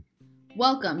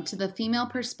Welcome to The Female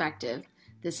Perspective.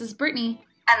 This is Brittany.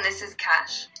 And this is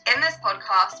Cash. In this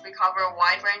podcast, we cover a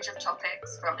wide range of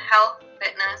topics from health,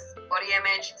 fitness, body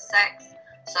image, sex,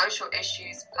 social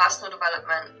issues, personal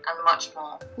development, and much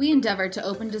more. We endeavor to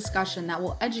open discussion that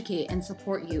will educate and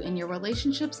support you in your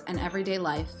relationships and everyday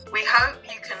life. We hope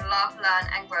you can love, learn,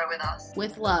 and grow with us.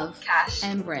 With love, Cash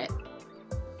and Britt.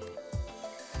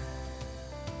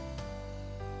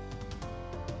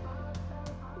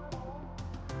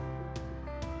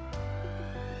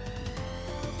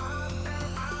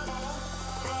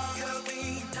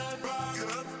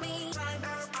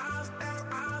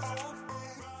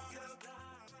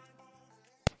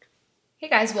 Hey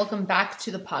guys, welcome back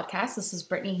to the podcast. This is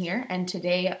Brittany here, and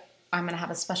today I'm going to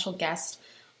have a special guest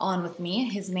on with me.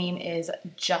 His name is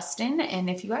Justin, and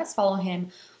if you guys follow him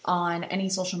on any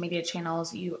social media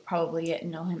channels, you probably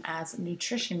know him as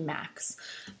Nutrition Max.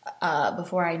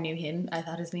 Before I knew him, I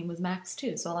thought his name was Max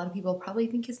too, so a lot of people probably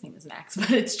think his name is Max, but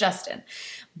it's Justin.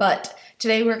 But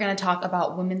today we're going to talk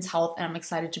about women's health, and I'm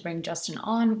excited to bring Justin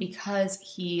on because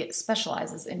he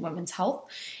specializes in women's health.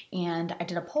 And I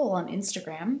did a poll on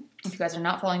Instagram. If you guys are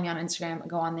not following me on Instagram,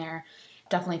 go on there.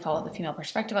 Definitely follow The Female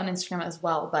Perspective on Instagram as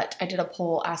well. But I did a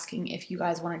poll asking if you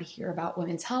guys wanted to hear about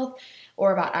women's health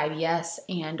or about IBS.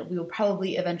 And we will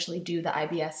probably eventually do the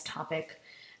IBS topic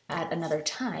at another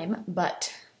time.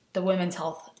 But the women's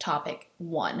health topic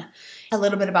won. A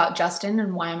little bit about Justin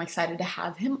and why I'm excited to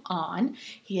have him on.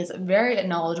 He is very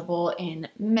knowledgeable in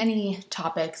many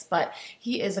topics, but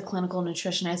he is a clinical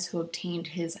nutritionist who obtained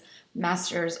his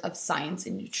Master's of Science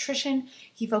in Nutrition.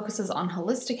 He focuses on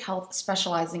holistic health,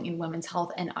 specializing in women's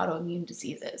health and autoimmune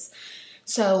diseases.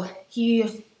 So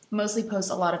he mostly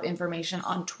posts a lot of information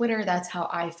on Twitter. That's how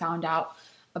I found out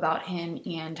about him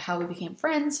and how we became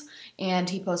friends. And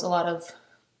he posts a lot of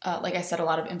like I said, a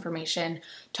lot of information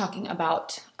talking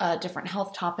about different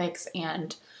health topics,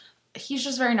 and he's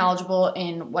just very knowledgeable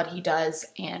in what he does,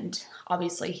 and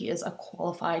obviously he is a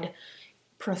qualified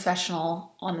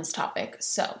professional on this topic.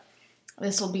 So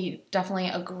this will be definitely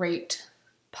a great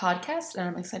podcast, and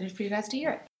I'm excited for you guys to hear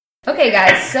it. Okay,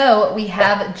 guys, so we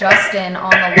have Justin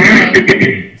on the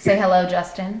line. Say hello,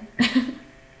 Justin.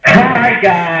 Hi,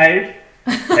 guys.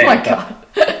 Oh my God.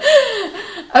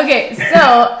 Okay,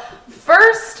 so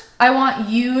first, I want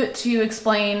you to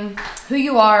explain who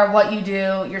you are, what you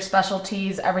do, your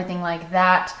specialties, everything like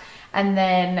that, and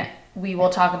then we will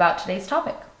talk about today's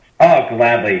topic. Oh,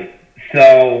 gladly.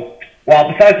 So,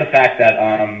 well, besides the fact that,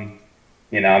 I'm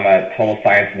a total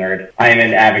science nerd, I am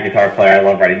an avid guitar player. I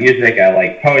love writing music. I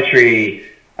like poetry.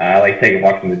 I like taking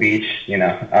walks on the beach, all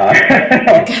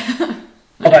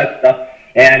that stuff.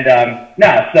 And,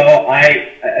 so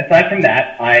aside from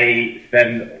that, I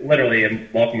spend literally a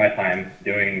bulk of my time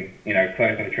doing,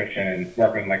 clinical nutrition and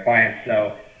working with my clients.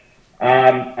 So,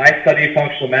 I study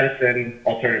functional medicine,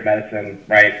 alternative medicine,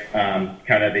 right?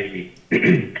 Kind of the,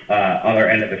 other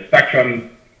end of the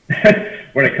spectrum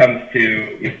when it comes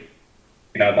to,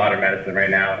 modern medicine right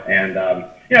now. And,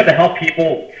 to help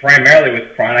people primarily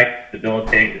with chronic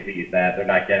debilitating disease that they're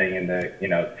not getting in the,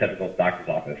 typical doctor's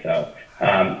office. So,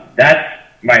 that's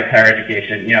my entire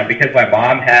education, because my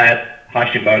mom had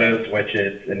Hashimoto's, which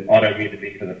is an autoimmune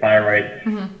disease of the thyroid.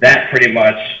 Mm-hmm. That pretty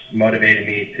much motivated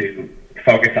me to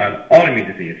focus on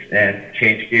autoimmune disease and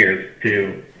change gears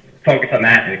to focus on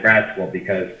that in grad school,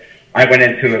 because I went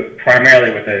into it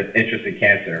primarily with an interest in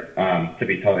cancer, to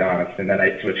be totally honest. And then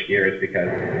I switched gears because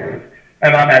my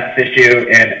mom had this issue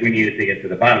and we needed to get to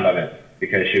the bottom of it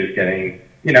because she was getting,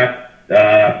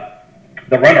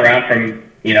 the runaround from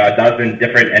a dozen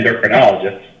different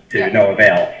endocrinologists to no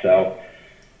avail. So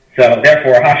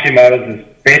therefore, Hashimoto's is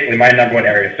basically my number one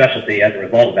area of specialty as a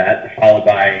result of that, followed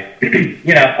by,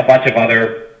 a bunch of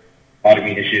other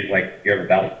autoimmune issues like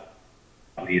irritable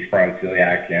bowel disease, Crohn's,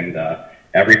 celiac,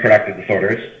 and reproductive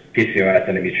disorders, PCOS,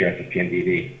 endometriosis,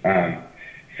 PMDD.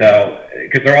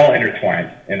 Because they're all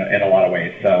intertwined in a lot of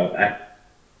ways. So I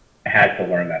had to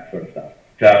learn that sort of stuff.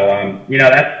 So,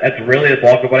 that's really the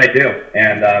bulk of what I do.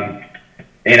 And,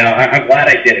 I'm glad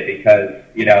I did it because,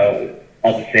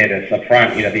 I'll just say this up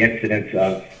front, the incidence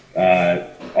of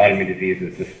autoimmune disease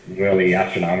is just really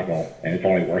astronomical, and it's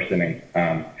only worsening.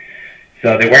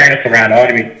 So the awareness around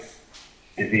autoimmune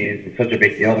disease is such a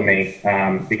big deal to me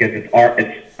because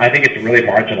I think it's really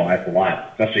marginalized a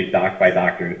lot, especially by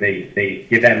doctors. They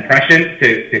give that impression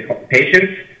to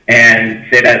patients and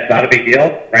say that it's not a big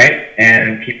deal, right?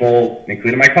 And people,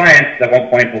 including my clients, at one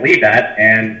point believe that,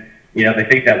 and they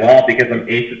think that, well, because I'm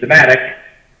asymptomatic,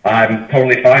 I'm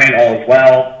totally fine, all is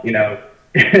well,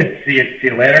 see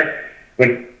you later.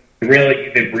 When really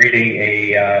you've been breeding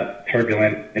a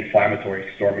turbulent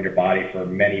inflammatory storm in your body for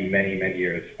many, many, many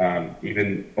years,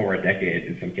 even over a decade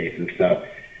in some cases. So,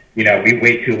 we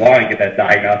wait too long to get that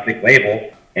diagnostic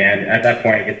label, and at that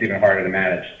point it gets even harder to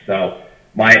manage. So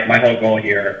my whole goal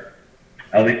here,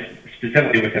 at least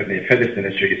specifically within the fitness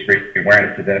industry, is bring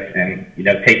awareness to this and,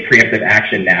 take preemptive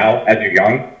action now as you're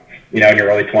young, in your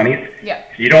early 20s. Yeah.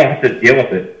 So you don't have to deal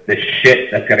with the shit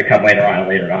that's going to come later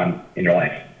on in your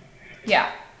life.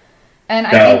 Yeah. And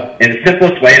so, in the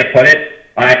simplest way to put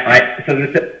it, go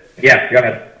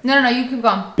ahead. No, you keep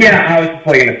going. Yeah, I was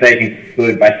probably going to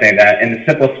conclude by saying that. In the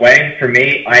simplest way, for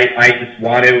me, I just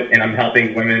want to, and I'm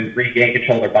helping women regain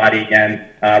control of their body again,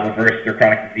 reverse their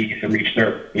chronic disease and reach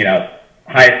their,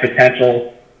 highest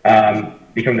potential,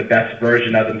 become the best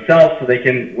version of themselves so they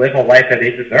can live a life that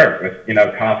they deserve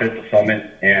with, confidence,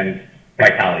 fulfillment, and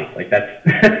vitality. Like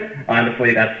that's,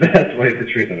 honestly, that's what is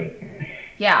the truth of it.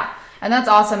 Yeah. And that's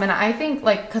awesome. And I think,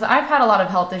 because I've had a lot of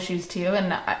health issues too,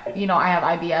 and, I have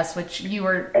IBS, which you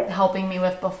were helping me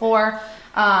with before.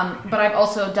 But I've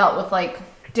also dealt with,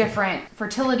 different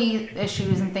fertility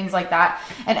issues and things like that.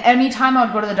 And anytime I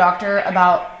would go to the doctor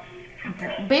about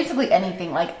basically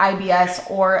anything, like IBS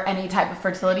or any type of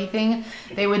fertility thing,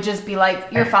 they would just be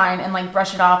like, you're fine, and,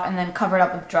 brush it off and then cover it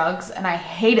up with drugs. And I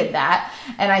hated that.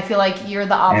 And I feel like you're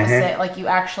the opposite. Mm-hmm. You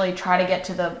actually try to get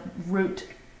to the root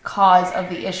cause of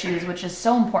the issues, which is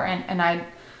so important, and I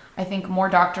think more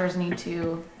doctors need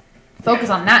to focus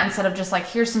on that instead of just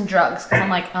here's some drugs, because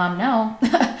I'm no,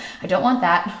 I don't want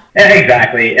that. Yeah,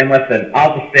 exactly. And listen,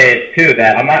 I'll just say it too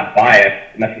that I'm not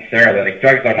biased necessarily.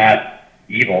 Drugs are not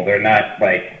evil. They're not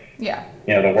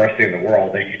the worst thing in the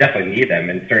world. You definitely need them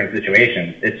in certain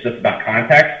situations. It's just about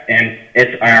context, and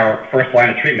it's our first line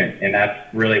of treatment, and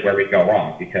that's really where we go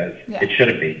wrong, because it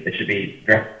shouldn't be. It should be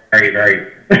very, very,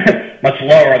 very much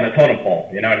lower on the totem pole.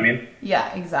 You know what I mean?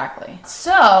 Yeah, exactly.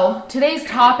 So today's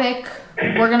topic,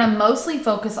 we're going to mostly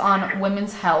focus on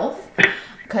women's health,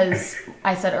 because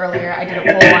I said earlier I did a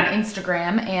poll on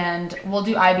Instagram, and we'll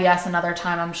do IBS another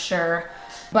time, I'm sure.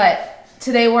 But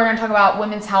today we're going to talk about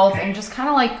women's health and just kind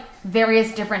of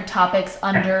various different topics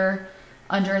under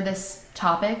this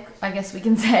topic, I guess we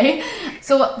can say.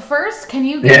 So first, can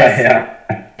you give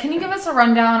us a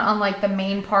rundown on the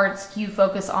main parts you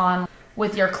focus on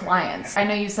with your clients? I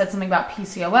know you said something about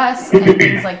PCOS and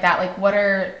things like that.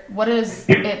 What is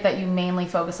it that you mainly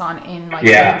focus on in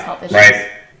women's health issues? Right.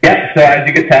 Yeah. So as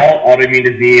you can tell, autoimmune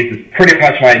disease is pretty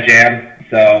much my jam.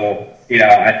 So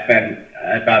I spend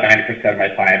about 90% of my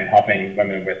time helping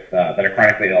women with that are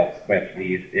chronically ill with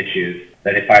these issues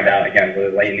that they find out, again,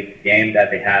 really late in the game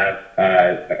that they have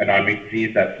an autoimmune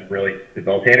disease that's really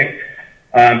debilitating.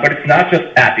 But it's not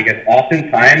just that, because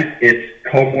oftentimes it's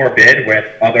comorbid with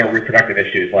other reproductive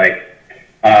issues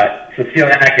so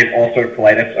celiac and ulcerative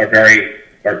colitis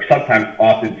are sometimes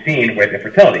often seen with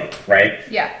infertility, right?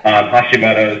 Yeah.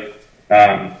 Hashimoto's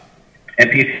and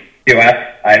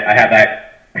PCOS, I have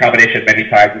that combination many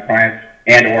times with clients,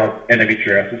 and or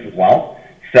endometriosis as well.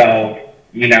 So,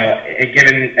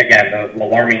 given, again, the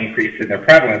alarming increase in their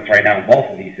prevalence right now in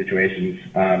both of these situations,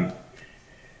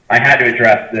 I had to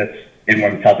address this in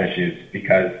women's health issues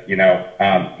because,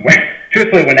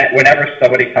 truthfully, whenever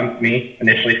somebody comes to me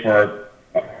initially for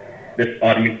this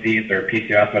autoimmune disease or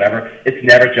PCOS, whatever, it's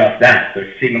never just that.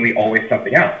 There's seemingly always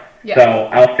something else. Yeah. So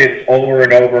I'll say this over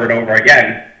and over and over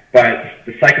again, but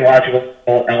the psychological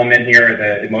element here,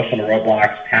 the emotional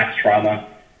roadblocks, past trauma,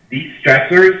 these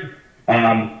stressors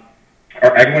are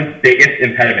everyone's biggest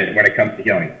impediment when it comes to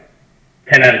healing.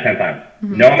 10 out of 10 times.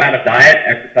 Mm-hmm. No amount of diet,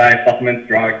 exercise, supplements,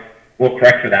 drugs will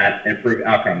correct for that and improve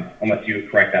outcomes unless you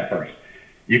correct that first.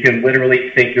 You can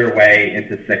literally think your way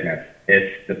into sickness.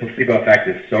 The placebo effect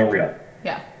is so real.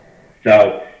 Yeah.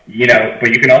 So,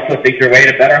 but you can also think your way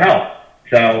to better health.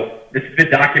 So this has been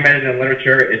documented in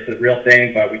literature. It's a real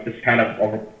thing, but we just kind of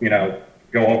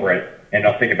go over it and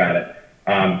don't think about it.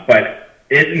 But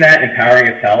isn't that empowering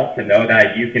as hell to know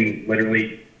that you can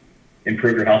literally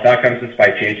improve your health outcomes just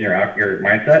by changing your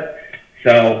mindset?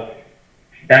 So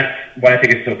that's what I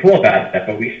think is so cool about it,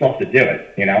 but we still have to do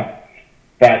it,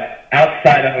 But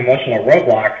outside of emotional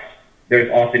roadblocks, there's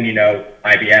often,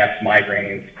 IBS,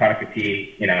 migraines, chronic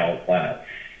fatigue,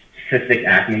 cystic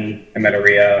acne,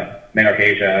 amenorrhea,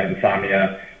 menopause,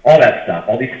 insomnia, all that stuff,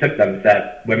 all these symptoms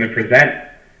that women present,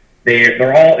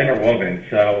 they're all interwoven.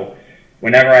 So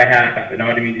whenever I have an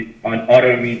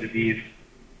autoimmune disease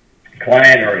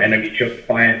client or an endometriosis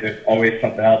client, there's always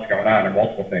something else going on or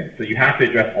multiple things. So you have to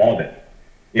address all of it.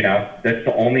 That's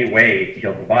the only way to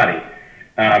heal the body.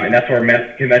 And that's where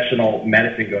conventional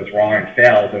medicine goes wrong and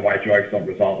fails and why drugs don't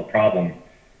resolve the problem.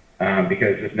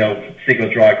 because there's no single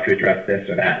drug to address this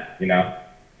or that, you know.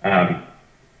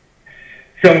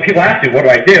 So when people ask me, what do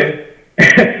I do?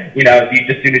 You know, do you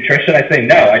just do nutrition? I say,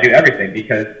 no, I do everything,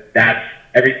 because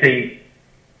everything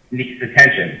needs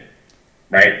attention,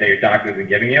 right, that your doctor is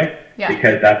giving you,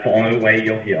 because that's the only way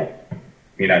you'll heal.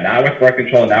 You know, not with birth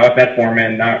control, not with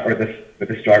metformin, not with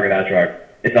this drug or that drug.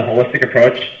 It's a holistic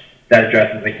approach that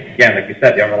addresses, again, like you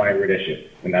said, the underlying root issue,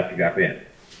 and that's exactly it.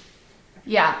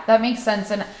 Yeah, that makes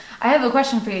sense. And I have a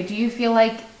question for you. Do you feel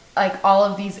like all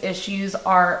of these issues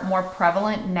are more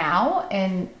prevalent now?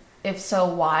 And if so,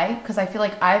 why? Because I feel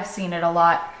like I've seen it a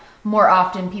lot more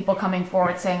often, people coming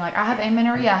forward saying like, I have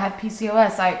amenorrhea, I have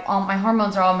PCOS, my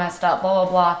hormones are all messed up, blah,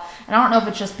 blah, blah. And I don't know if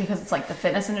it's just because it's like the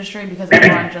fitness industry, because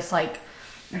everyone just like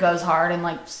goes hard and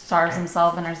like starves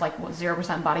himself and there's like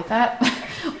 0% body fat,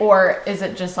 or is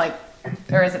it just like,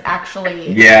 or is it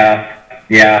actually? Yeah.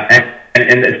 Yeah,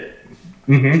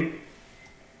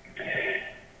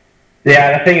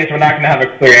 the thing is, we're not going to have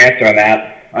a clear answer on that.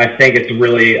 I think it's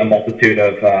really a multitude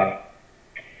of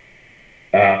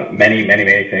many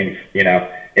things. You know,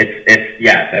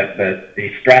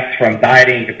 the stress from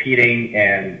dieting, competing,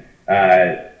 and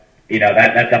you know,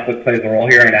 that definitely plays a role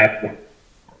here, and that's the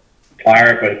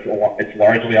fire. But it's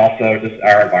largely also just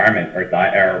our environment,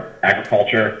 our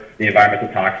agriculture, the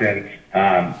environmental toxins,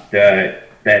 the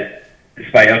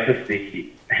dysbiosis,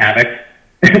 the havoc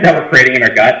that we're creating in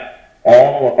our gut.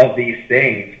 All of these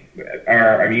things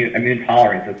are immune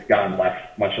tolerance has gone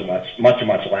much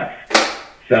less.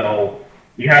 So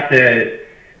you have to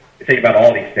think about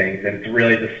all these things, and it's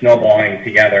really just snowballing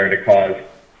together to cause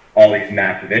all these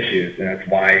massive issues. And that's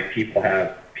why people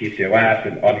have PCOS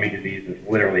and autoimmune disease is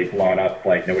literally blown up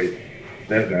like nobody's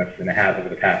business, and it has over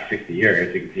the past 60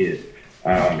 years. You can see it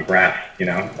on the graph, you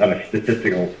know, on a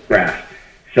statistical graph.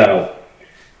 So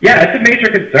yeah, it's a major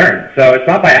concern. So it's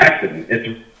not by accident.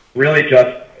 It's really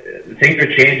just things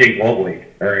are changing globally,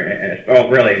 or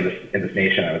really in this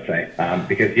nation, I would say,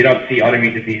 because you don't see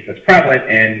autoimmune disease as prevalent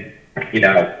in, you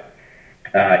know,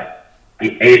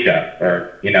 Asia,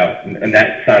 or, you know, in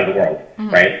that side of the world,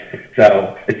 right?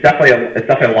 So it's definitely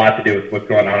a lot to do with what's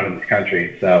going on in this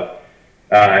country. So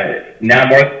now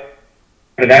more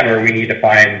than ever, we need to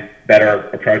find better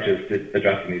approaches to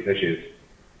addressing these issues.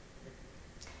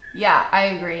 Yeah, I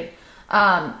agree.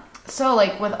 So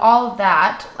like with all of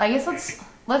that, I guess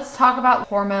let's talk about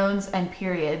hormones and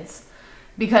periods,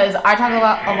 because I talk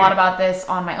a lot about this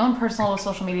on my own personal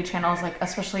social media channels, like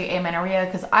especially amenorrhea,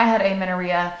 because I had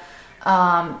amenorrhea,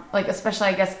 like especially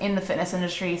I guess in the fitness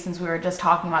industry, since we were just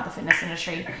talking about the fitness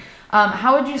industry.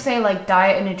 How would you say like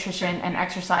diet and nutrition and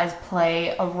exercise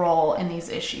play a role in these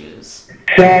issues?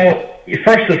 So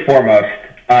first and foremost,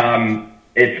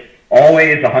 it's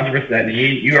always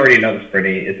 100%. You already know this,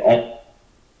 Brittany. It's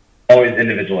always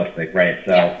individualistic, right?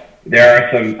 So there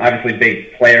are some obviously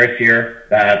big players here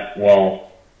that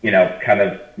will, you know, kind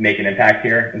of make an impact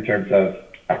here in terms of,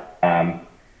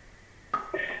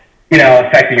 you know,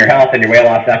 affecting your health and your weight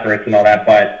loss efforts and all that.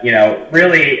 But, you know,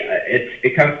 really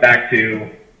it comes back to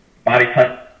body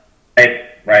type,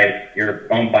 right? Your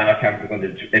own biochemical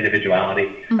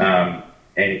individuality, and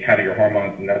kind of your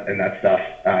hormones and that stuff.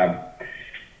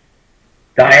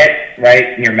 Diet,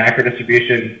 right? And your macro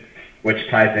distribution, which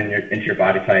ties into your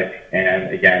body type,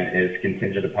 and again is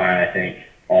contingent upon, I think,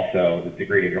 also the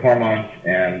degree of your hormones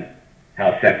and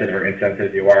how sensitive or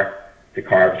insensitive you are to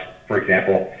carbs, for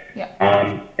example. Yeah.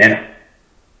 And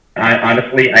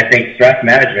honestly, I think stress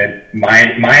management,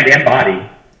 mind and body,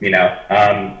 you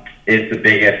know, is the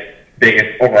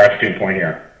biggest overarching point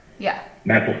here. Yeah.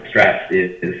 Mental stress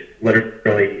is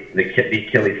literally the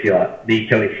Achilles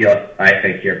heel, I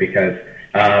think, here, because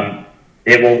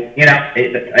it will, you know,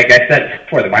 like I said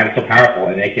before, the mind is so powerful,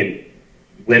 and it can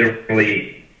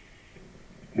literally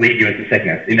lead you into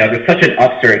sickness. You know, there's such an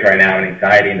upsurge right now in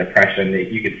anxiety and depression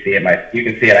that you can see it. You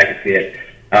can see it. I can see it.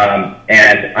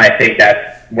 And I think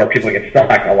that's where people get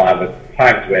stuck a lot of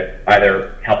times, with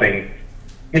either helping,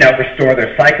 you know, restore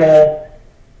their cycle,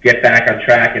 get back on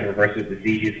track and reverse the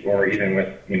disease, or even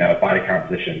with, you know, body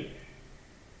composition.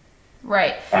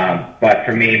 Right. But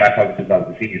for me, my focus is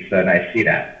on disease, and I see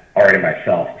that already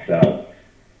myself. So,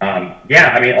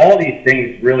 yeah, I mean, all these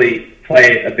things really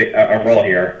play a role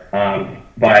here.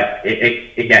 But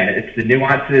again, it's the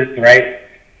nuances, right,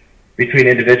 between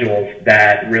individuals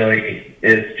that really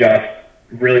is just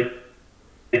really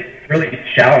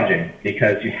challenging,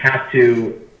 because you have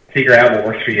to figure out what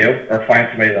works for you, or find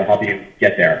somebody that'll help you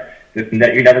get there.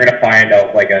 You're never going to find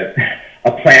out like a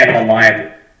plan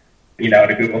online, you know,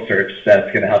 in a Google search that's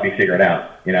going to help you figure it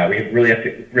out. You know, we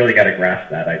really got to grasp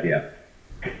that idea.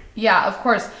 Yeah, of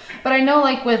course. But I know,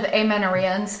 like, with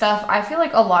amenorrhea and stuff, I feel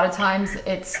like a lot of times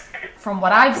it's, from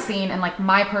what I've seen and, like,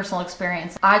 my personal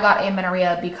experience, I got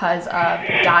amenorrhea because of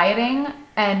dieting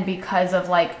and because of,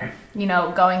 like, you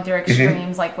know, going through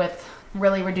extremes, like with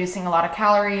really reducing a lot of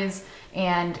calories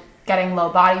and getting low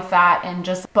body fat and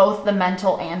just both the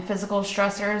mental and physical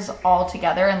stressors all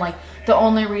together. And, like, the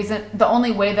only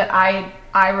way that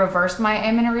I reversed my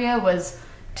amenorrhea was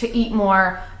to eat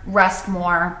more, rest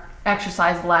more,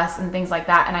 exercise less, and things like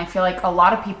that. And I feel like a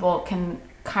lot of people can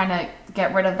kind of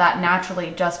get rid of that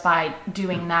naturally just by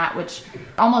doing that, which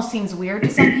almost seems weird to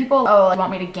some people. Oh, I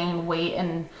want me to gain weight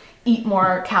and eat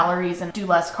more calories and do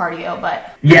less cardio,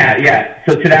 but yeah.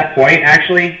 So to that point,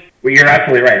 actually, well, you're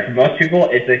absolutely right. For most people,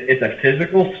 it's a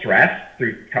physical stress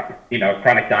through, you know,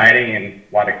 chronic dieting and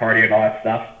a lot of cardio and all that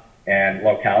stuff and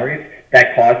low calories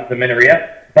that causes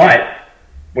amenorrhea. But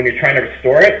when you're trying to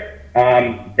restore it,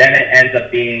 then it ends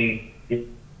up being, you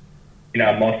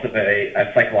know, most of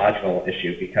a psychological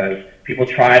issue, because people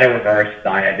try to reverse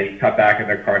diet, they cut back on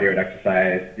their cardio and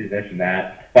exercise, do this and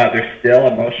that, but there's still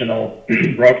emotional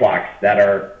roadblocks that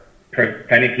are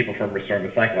preventing people from restoring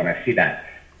the cycle, and I see that.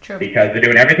 True. Because they're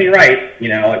doing everything right, you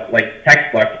know, like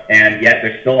textbook, and yet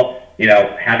they're still, you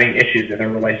know, having issues in their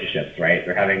relationships, right?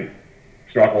 They're having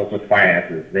struggles with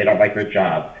finances. They don't like their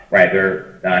job, right?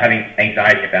 They're having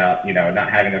anxiety about, you know, not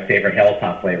having their favorite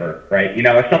Hilltop flavor, right? You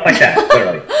know, stuff like that,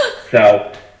 literally.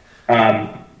 So,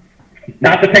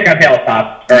 not to pick on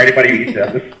Hilltop or anybody who eats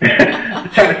it,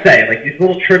 just trying to say, like, these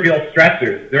little trivial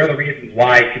stressors, they're the reasons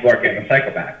why people are getting the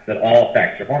cycle back. That all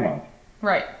affects your hormones.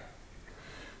 Right.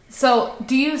 So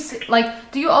do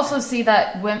you also see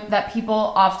that that people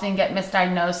often get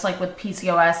misdiagnosed, like with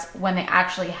PCOS, when they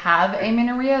actually have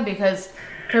amenorrhea? Because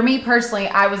for me personally,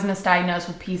 I was misdiagnosed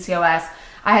with PCOS.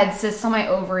 I had cysts on my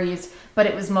ovaries, but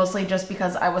it was mostly just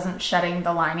because I wasn't shedding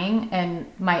the lining, and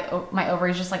my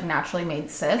ovaries just like naturally made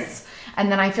cysts. And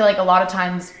then I feel like a lot of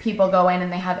times people go in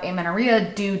and they have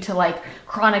amenorrhea due to like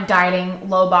chronic dieting,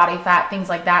 low body fat, things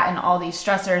like that, and all these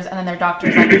stressors. And then their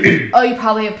doctor's like, oh, you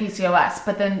probably have PCOS.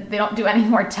 But then they don't do any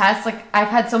more tests. Like, I've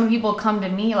had so many people come to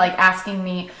me like asking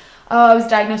me, oh, I was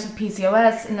diagnosed with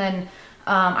PCOS. And then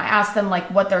I asked them like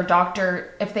what their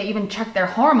doctor, if they even checked their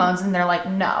hormones, and they're like,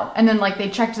 no. And then like they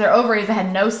checked their ovaries, they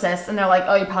had no cysts, and they're like,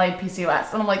 oh, you probably have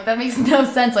PCOS. And I'm like, that makes no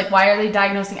sense. Like, why are they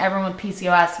diagnosing everyone with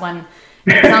PCOS when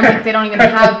it sounds like they don't even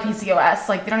have PCOS?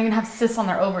 Like, they don't even have cysts on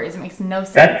their ovaries. It makes no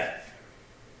sense.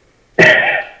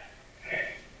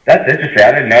 That's interesting.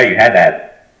 I didn't know you had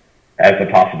that as a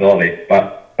possibility.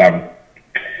 But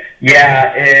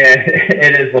yeah,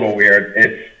 it is a little weird.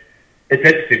 It's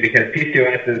interesting because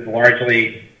PCOS is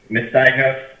largely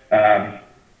misdiagnosed.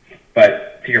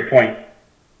 But to your point,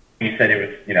 you said it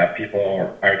was, you know, people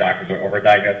or our doctors are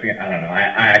overdiagnosing it. I don't know. I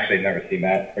actually never seen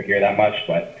that or hear that much.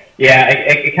 But yeah,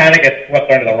 it kind of gets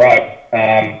swept under the rug,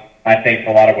 I think,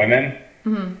 for a lot of women.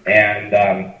 Mm-hmm.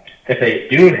 And if they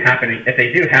do happen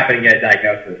to get a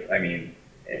diagnosis, I mean,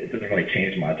 it doesn't really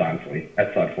change much, honestly.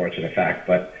 That's an unfortunate fact.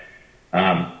 But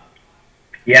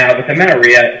yeah, with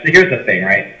amenorrhea, so here's the thing,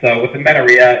 right? So with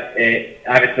amenorrhea, it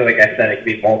obviously, like I said, it can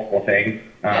be multiple things.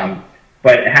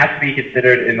 But it has to be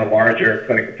considered in the larger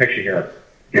clinical picture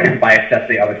here by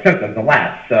assessing other symptoms in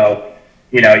labs. So,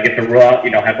 you know, you get to rule out,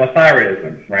 you know,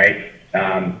 hypothyroidism, right?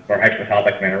 Or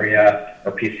hypothalamic amenorrhea,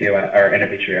 or PCOS, or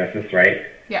endometriosis, right?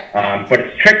 Yeah. But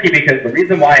it's tricky because the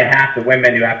reason why half the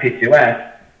women who have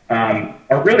PCOS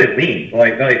are really lean.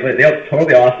 Like, they're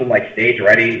totally awesome, like stage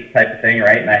ready type of thing,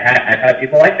 right? And I've had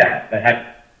people like that have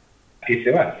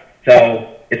PCOS.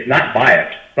 So it's not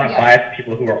biased. It's not biased to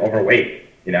people who are overweight,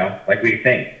 you know, like we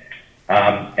think.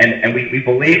 And we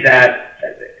believe that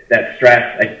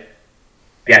stress,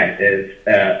 again, is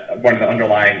one of the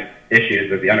underlying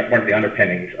issues, or one of the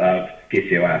underpinnings of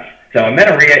PCOS. So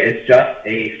amenorrhea is just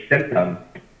a symptom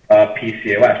of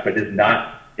PCOS, but does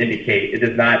not indicate,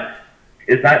 it's not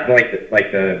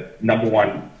like the number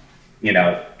one, you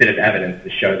know, bit of evidence to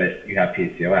show that you have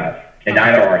PCOS, and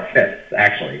neither are cysts,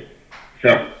 actually.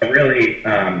 So really,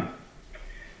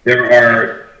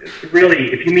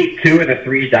 if you meet 2 of the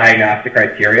 3 diagnostic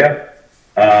criteria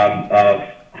of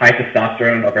high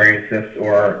testosterone, ovarian cysts,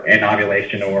 or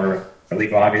anovulation or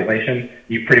illegal ovulation,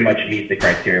 you pretty much meet the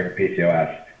criteria for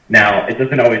PCOS. Now, it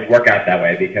doesn't always work out that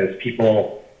way because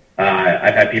people,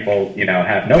 I've had people, you know,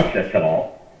 have no cysts at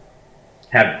all,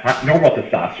 have normal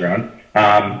testosterone,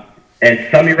 and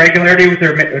some irregularity with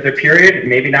their period,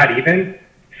 maybe not even.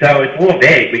 So it's a little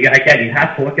vague. But again, you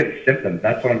have to look at the symptoms.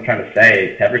 That's what I'm trying to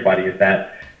say to everybody, is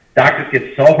that doctors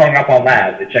get so hung up on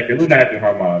labs. They check your luteinizing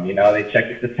hormone, you know, they check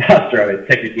your testosterone,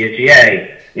 they check your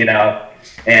DHEA, you know,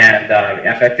 and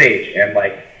FSH, and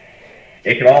like,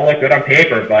 it can all look good on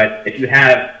paper, but if you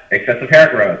have excessive hair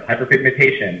growth,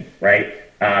 hyperpigmentation, right,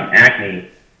 acne,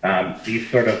 these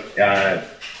sort of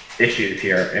issues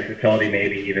here, infertility,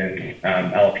 maybe even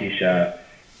alopecia,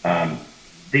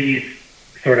 these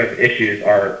sort of issues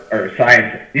are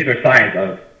signs. These are signs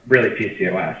of really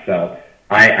PCOS. So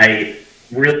I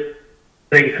really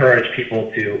encourage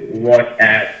people to look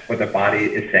at what the body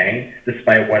is saying,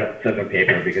 despite what it says on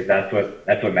paper, because that's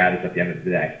what matters at the end of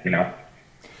the day. You know.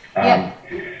 Yeah.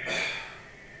 Does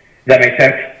that make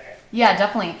sense? Yeah,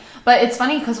 definitely. But it's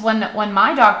funny because when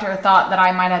my doctor thought that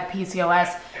I might have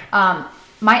PCOS,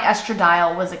 my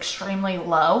estradiol was extremely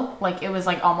low. Like, it was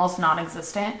like almost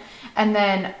non-existent. And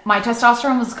then my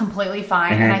testosterone was completely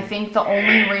fine. Mm-hmm. And I think the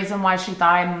only reason why she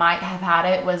thought I might have had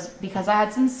it was because I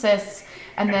had some cysts.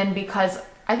 And then because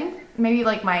I think maybe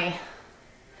like my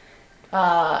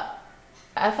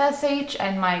FSH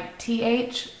and my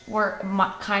TH were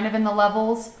kind of in the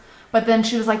levels. But then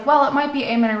she was like, well, it might be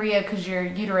amenorrhea because your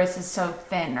uterus is so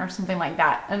thin or something like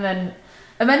that. And then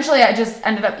eventually I just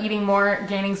ended up eating more,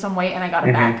 gaining some weight, and I got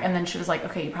it back. And then she was like,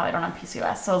 okay, you probably don't have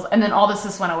PCOS. So, and then all this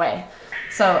just went away.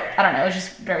 So I don't know. It was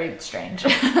just very strange.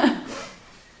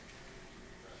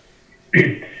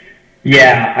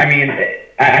 Yeah, I mean,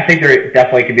 I think there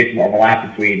definitely could be some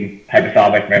overlap between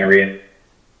hypothalamic amenorrhea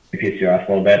and PCOS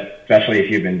a little bit, especially if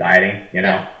you've been dieting. You know,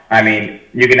 Yeah. I mean,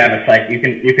 you can have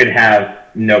you could have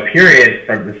no period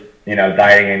from this, you know,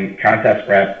 dieting and contest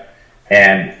prep,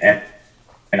 and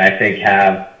I think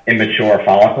have immature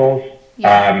follicles,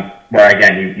 where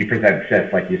again you present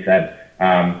cysts like you said.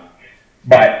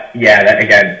 But yeah,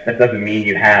 that doesn't mean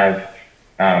you have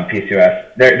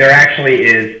PCOS. There actually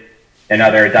is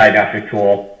another diagnostic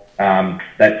tool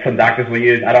that some doctors will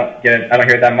use. I don't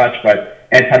hear it that much, but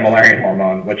anti-Mullerian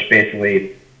hormone, which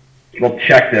basically will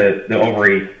check the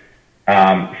ovary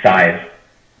size,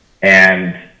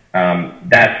 and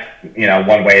that's, you know,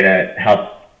 one way to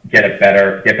help get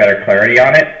better clarity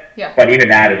on it. Yeah. But even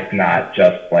that is not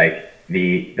just like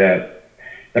the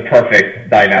perfect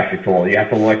diagnostic tool. You have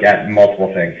to look at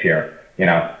multiple things here, you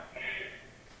know.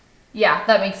 Yeah,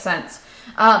 that makes sense.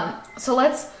 So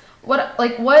what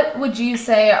would you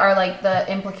say are like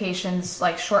the implications,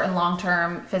 like short and long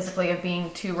term, physically, of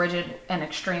being too rigid and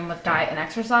extreme with diet and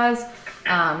exercise?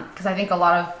 Because I think a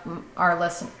lot of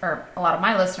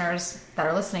my listeners that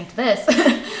are listening to this,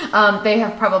 they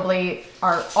have probably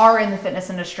are in the fitness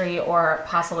industry or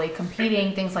possibly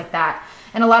competing, things like that.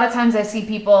 And a lot of times I see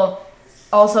people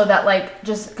also that like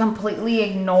just completely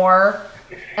ignore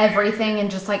everything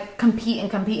and just like compete, and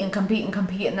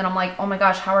then I'm like, oh my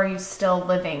gosh, how are you still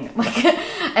living? Like,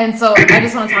 and so I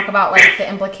just want to talk about like the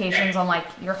implications on like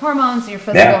your hormones, your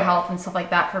physical health, and stuff like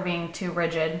that for being too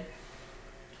rigid.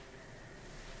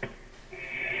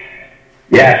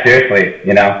 Yeah, seriously,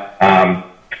 you know.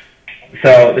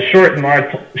 So the short and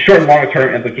longer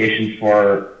term implications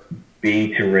for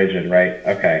being too rigid, right?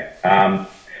 Okay.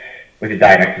 With your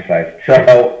diet and exercise.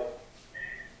 So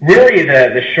really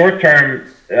the short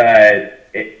term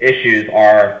issues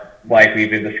are, like we've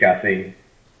been discussing,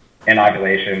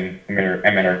 anovulation,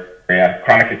 amenorrhea,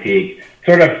 chronic fatigue,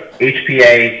 sort of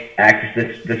HPA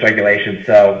axis dysregulation.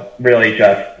 So really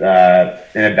just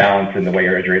an imbalance in the way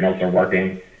your adrenals are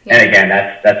working. Yeah. And again,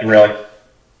 that's really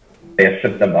a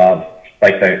symptom of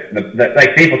like the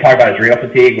like people talk about adrenal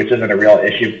fatigue, which isn't a real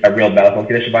issue, a real medical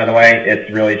condition, by the way.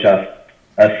 It's really just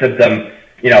a symptom,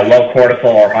 you know, low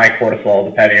cortisol or high cortisol,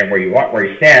 depending on where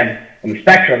you stand on the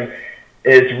spectrum,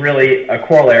 is really a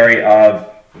corollary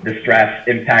of the stress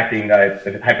impacting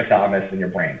the hypothalamus in your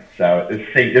brain. So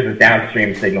there's a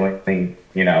downstream signaling,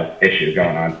 you know, issue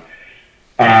going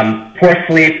on. Poor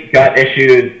sleep, gut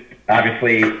issues.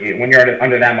 Obviously, when you're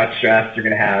under that much stress, you're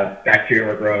going to have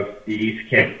bacterial growth, yeast,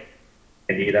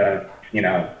 candida, you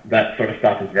know, that sort of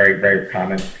stuff is very, very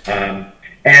common.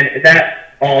 And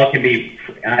that all can be,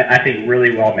 I think,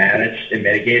 really well managed and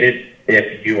mitigated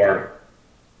if you are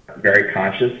very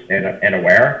conscious and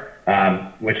aware,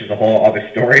 which is a whole other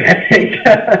story, I think.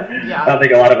 Yeah. I don't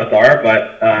think a lot of us are,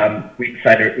 but we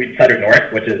decided to ignore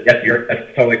it, which is,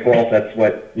 that's totally cool if that's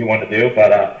what you want to do.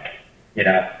 But, you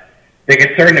know, the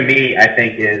concern to me, I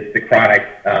think, is the chronic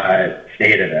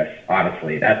state of this,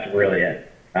 honestly. That's really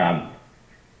it.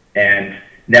 And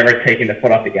never taking the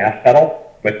foot off the gas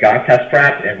pedal with contest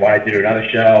prep and wanting to do another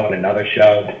show,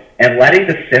 and letting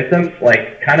the symptoms,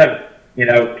 like, kind of, you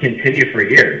know, continue for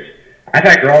years. I've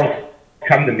had girls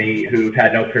come to me who've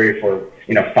had no period for,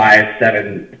 you know, 5,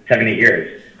 7, 8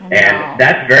 years. Oh, and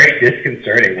that's very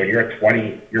disconcerting when you're a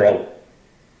 20-year-old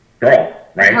girl,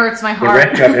 right? It hurts my heart. The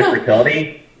risk of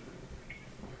infertility...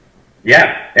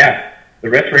 Yeah. The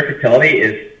risk for infertility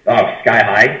is sky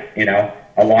high. You know,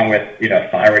 along with,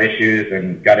 thyroid issues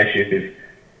and gut issues.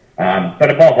 But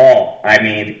above all, I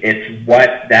mean, it's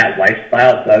what that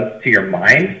lifestyle does to your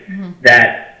mind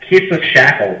that keeps us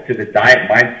shackled to the diet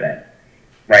mindset,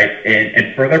 right?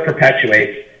 And further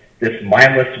perpetuates this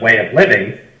mindless way of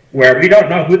living where we don't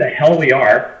know who the hell we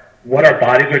are, what our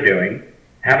bodies are doing,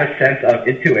 have a sense of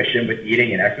intuition with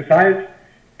eating and exercise,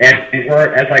 and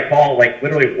we're, as I call, like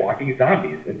literally walking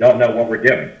zombies and don't know what we're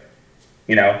doing.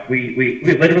 We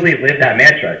literally live that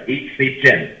mantra: eat, sleep,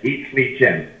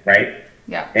 gym, right?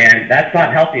 Yeah. And that's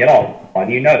not healthy at all,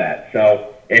 and you know that.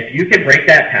 So if you can break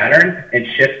that pattern and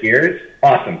shift gears,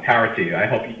 awesome, power to you. I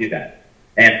hope you do that.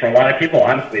 And for a lot of people,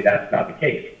 honestly, that's not the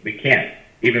case. We can't,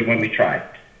 even when we try.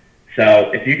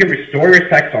 So if you can restore your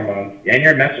sex hormones and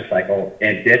your menstrual cycle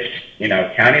and ditch,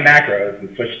 counting macros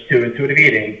and switch to intuitive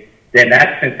eating, then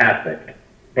that's fantastic.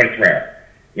 But it's rare,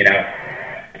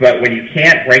 But when you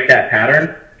can't break that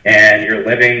pattern and you're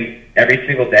living every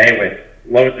single day with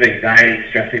loads of anxiety,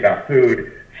 stressing about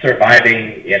food,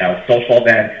 surviving, social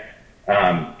events,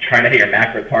 trying to hit your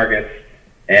macro targets,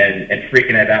 and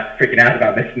freaking out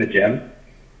about missing the gym,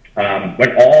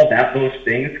 when all those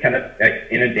things kind of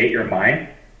inundate your mind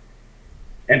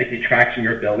and it detracts from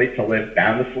your ability to live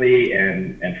boundlessly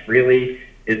and freely,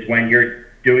 is when you're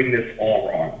doing this all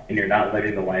wrong and you're not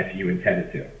living the life you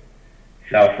intended to.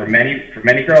 So for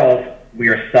many girls, we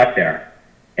are stuck there,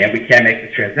 and we can't make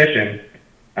the transition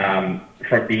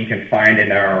from being confined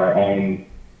in our own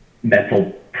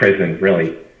mental prison,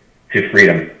 really, to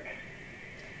freedom.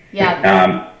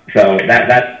 Yeah. So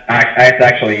that's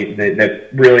actually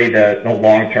the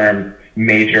long-term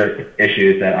major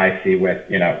issues that I see with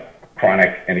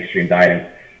chronic and extreme dieting.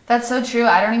 That's so true.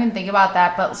 I don't even think about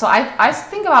that. But so I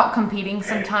think about competing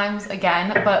sometimes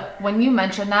again. But when you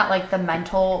mentioned that, like the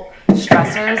mental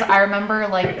stressors, I remember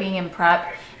like being in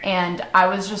prep and I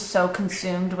was just so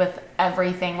consumed with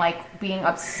everything, like being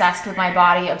obsessed with my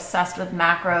body, obsessed with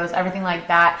macros, everything like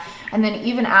that. And then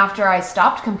even after I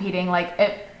stopped competing, like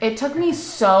it took me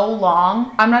so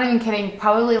long, I'm not even kidding,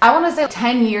 probably, I want to say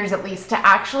 10 years at least, to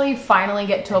actually finally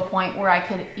get to a point where I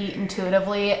could eat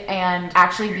intuitively and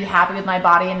actually be happy with my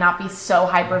body and not be so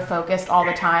hyper-focused all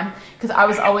the time. Because I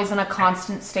was always in a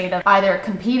constant state of either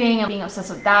competing and being obsessed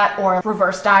with that or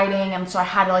reverse dieting. And so I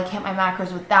had to like hit my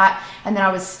macros with that. And then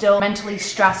I was still mentally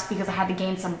stressed because I had to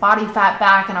gain some body fat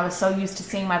back. And I was so used to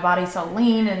seeing my body so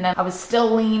lean. And then I was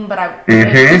still lean, but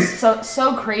it was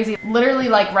so crazy. Literally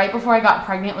like right before I got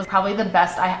pregnant was probably the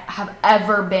best I have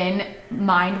ever been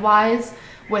mind-wise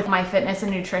with my fitness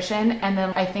and nutrition. And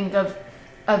then I think of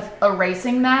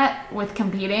erasing that with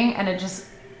competing, and it just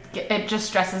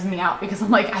stresses me out because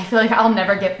I'm like, I feel like I'll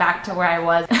never get back to where I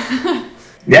was.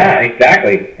 Yeah,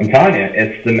 exactly. I'm telling you,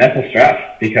 it's the mental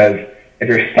stress, because if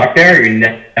you're stuck there, you're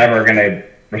never going to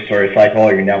restore your cycle,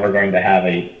 or you're never going to have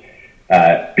a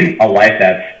life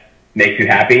that makes you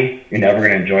happy. You're never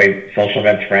going to enjoy social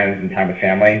events, friends, and time with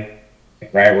family,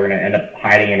 right? We're going to end up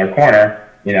hiding in our corner,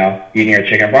 eating our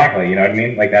chicken and broccoli, you know what I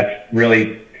mean? Like it's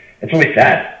really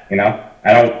sad,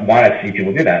 I don't want to see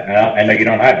people do that. I know you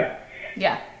don't either.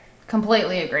 Yeah.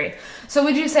 Completely agree. So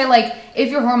would you say, like, if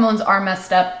your hormones are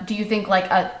messed up, do you think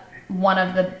like one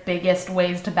of the biggest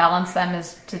ways to balance them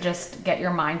is to just get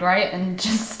your mind right and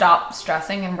just stop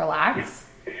stressing and relax?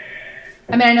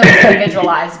 I mean, I know it's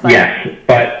individualized, but yes,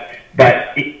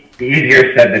 but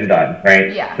easier said than done,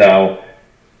 right? Yeah. So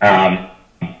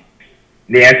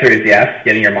the answer is yes,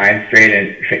 getting your mind straight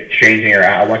and changing your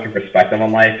outlook and perspective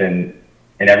on life and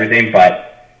everything. But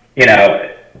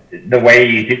the way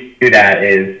you do that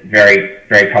is very,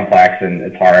 very complex, and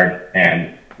it's hard.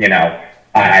 And,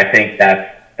 I think that's,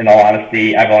 in all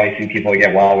honesty, I've only seen people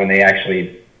get well when they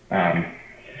actually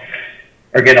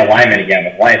or get alignment again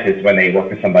with life, is when they work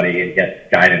with somebody and get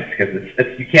guidance, because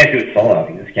it's you can't do it solo.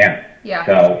 You just can't. Yeah.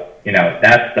 So,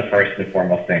 that's the first and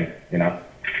foremost thing,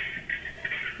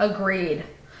 Agreed.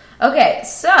 Okay,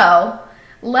 so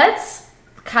let's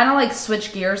kind of like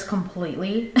switch gears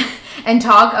completely and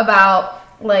talk about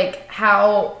like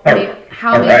how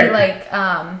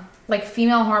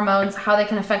female hormones, how they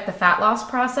can affect the fat loss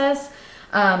process,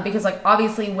 because like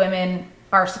obviously women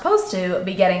are supposed to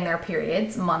be getting their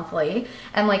periods monthly,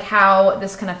 and like how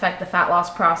this can affect the fat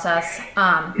loss process.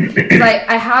 Because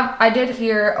I did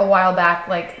hear a while back,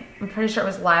 like I'm pretty sure it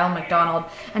was Lyle McDonald,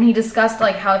 and he discussed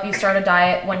like how if you start a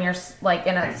diet when you're like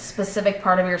in a specific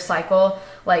part of your cycle,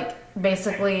 like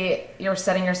basically you're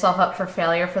setting yourself up for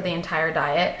failure for the entire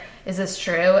diet. Is this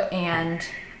true? And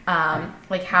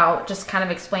like how, just kind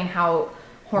of explain how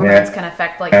hormones can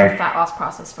affect like the fat loss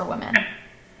process for women.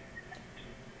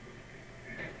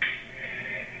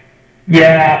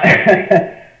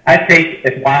 Yeah. I think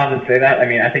it's wild to say that. I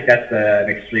mean, I think that's an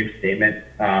extreme statement.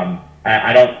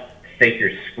 I don't think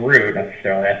you're screwed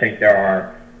necessarily. I think there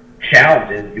are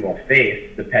challenges you will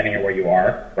face depending on where you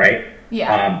are, right?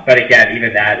 Yeah. But again,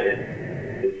 even that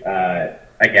is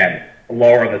again,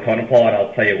 lower on the totem pole, and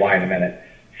I'll tell you why in a minute.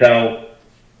 So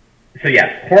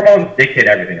yes, hormones dictate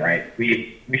everything, right?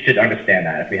 We should understand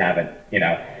that if we haven't,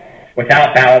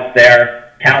 without balance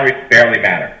there, calories barely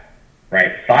matter,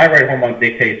 right? Thyroid hormone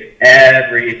dictates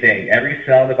everything. Every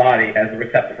cell in the body has a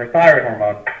receptor for thyroid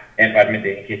hormone and vitamin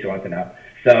D, in case you want to know.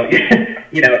 So,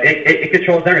 it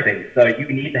controls everything. So you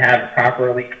need to have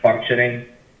properly functioning,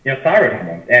 thyroid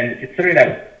hormones. And considering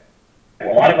that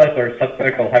a lot of us are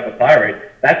subclinical hypothyroid,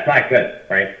 that's not good,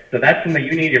 right? So that's something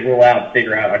you need to rule out and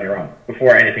figure out on your own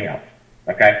before anything else,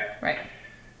 okay? Right.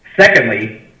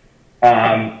 Secondly,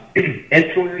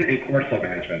 insulin and cortisol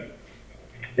management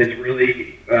is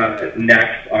really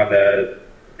next on the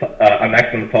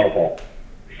totem pole.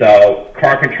 So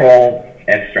carb control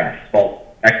and stress, both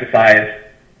exercise,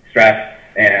 stress,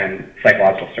 and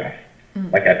psychological stress,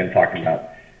 like I've been talking about.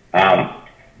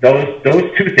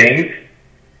 Those two things,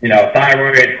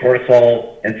 thyroid,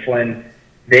 cortisol, insulin,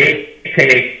 they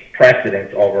take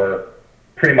precedence over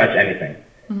pretty much anything.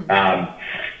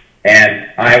 And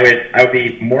I would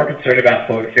be more concerned about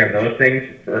focusing on those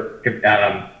things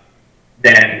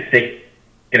than thinking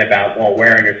about, well,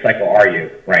 where in your cycle are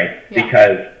you, right? Yeah.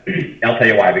 Because I'll tell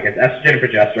you why. Because estrogen and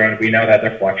progesterone, we know that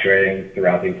they're fluctuating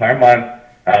throughout the entire month,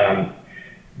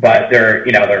 but they're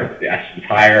estrogen's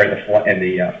higher in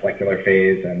the follicular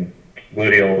phase, and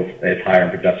luteal is higher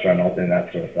in progesterone and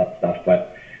that sort of stuff.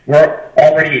 But we're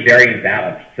already very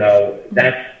imbalanced, so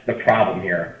that's the problem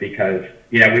here. Because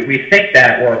we think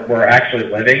that we're actually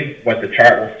living what the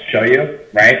chart will show you,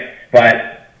 right?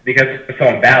 But because it's so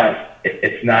imbalanced,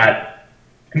 it's not.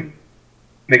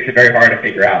 Makes it very hard to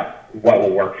figure out what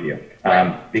will work for you,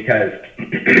 because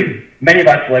many of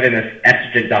us live in this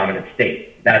estrogen-dominant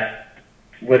state. That's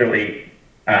literally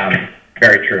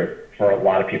very true for a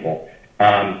lot of people,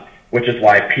 which is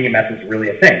why PMS is really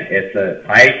a thing. It's a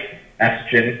high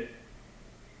estrogen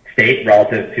state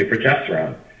relative to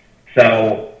progesterone.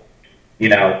 So,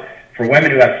 for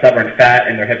women who have stubborn fat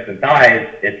in their hips and thighs,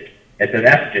 it's an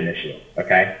estrogen issue,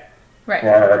 okay? Right.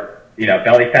 For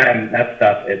belly fat and that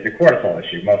stuff, it's a cortisol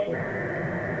issue mostly,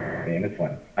 and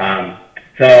insulin.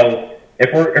 So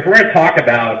if we're going to talk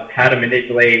about how to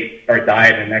manipulate our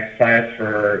diet and exercise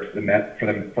for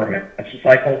menstrual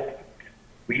cycle,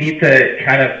 we need to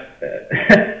kind of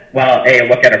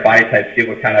look at our body type, see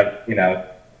what kind of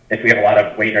if we have a lot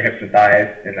of weight in our hips and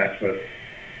thighs and that sort of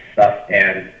stuff,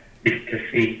 and to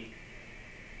see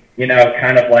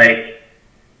kind of like,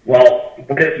 well,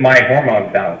 what is my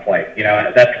hormone balance like?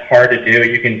 That's hard to do.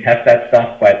 You can test that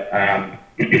stuff, but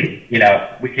we could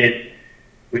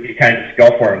kind of just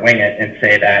go for it and wing it and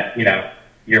say that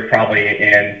you're probably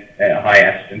in a high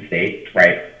estrogen state,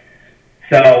 right?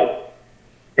 So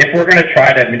if we're going to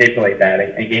try to manipulate that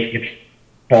and gain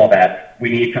control of that, we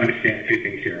need to understand two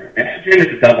things here. Estrogen is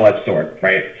a double-edged sword,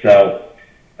 right? So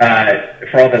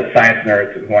for all the science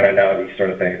nerds who want to know these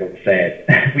sort of things, let's say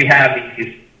it. We have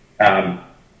these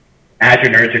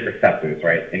adrenergic receptors,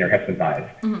 right, in your hips and thighs.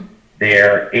 Mm-hmm.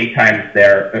 They're 8 times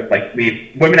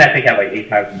women I think have 8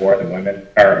 times more than men,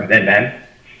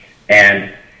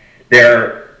 and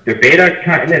they're beta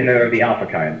kind and they're the alpha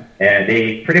kind, and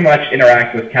they pretty much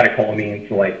interact with catecholamines,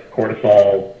 so like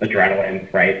cortisol,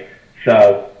 adrenaline, right?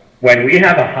 So when we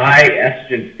have a high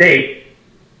estrogen state,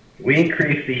 we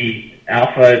increase the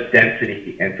alpha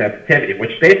density and sensitivity,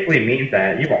 which basically means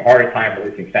that you have a harder time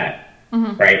releasing fat,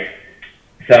 right?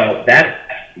 So that's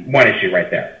one issue right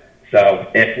there. So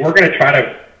if we're going to try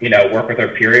to, work with our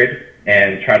period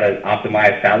and try to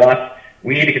optimize fat loss,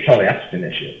 we need to control the estrogen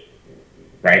issue,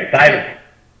 right? It's not even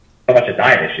so much a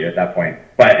diet issue at that point.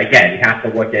 But again,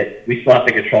 we still have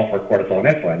to control for cortisol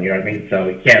and insulin, you know what I mean? So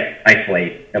we can't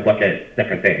isolate and look at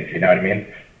different things, you know what I mean?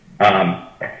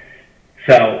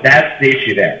 So that's the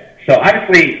issue there. So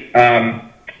obviously,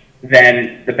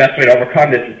 then the best way to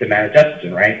overcome this is to manage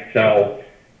estrogen, right? So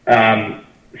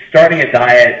starting a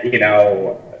diet,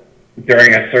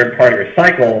 during a certain part of your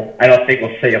cycle, I don't think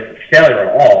will set you up for failure at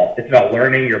all. It's about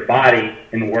learning your body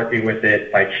and working with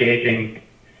it by changing,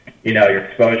 your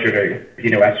exposure to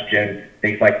estrogen,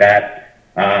 things like that,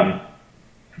 and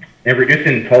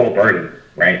reducing total burden,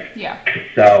 right? Yeah.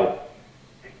 So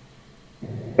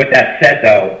with that said,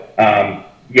 though,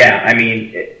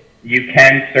 you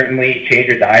can certainly change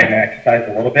your diet and exercise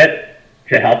a little bit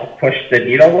to help push the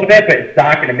needle a little bit, but it's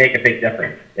not going to make a big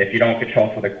difference if you don't control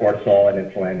for the cortisol and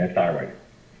insulin and thyroid,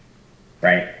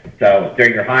 right? So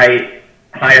during your high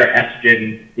higher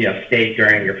estrogen, state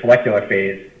during your follicular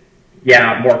phase,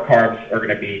 more carbs are going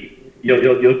to be,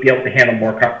 you'll be able to handle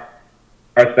more carbs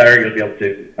better. You'll be able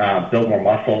to build more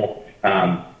muscle.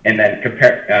 And then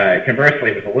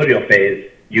conversely, with the luteal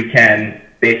phase, you can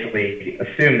basically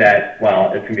assume that,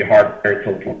 well, it's going to be harder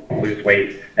to lose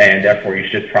weight, and therefore you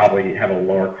should probably have a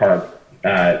lower carb,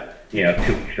 2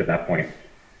 weeks at that point.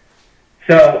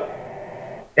 So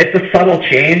it's a subtle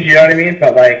change, you know what I mean?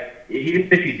 But like, even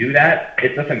if you do that,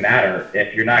 it doesn't matter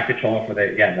if you're not controlling for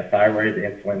the thyroid, the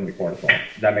insulin, the cortisol.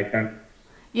 Does that make sense?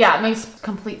 Yeah, it makes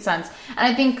complete sense. And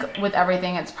I think with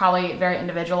everything, it's probably very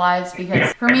individualized,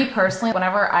 because for me personally,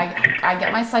 whenever I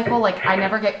get my cycle, like, I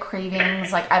never get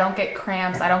cravings, like, I don't get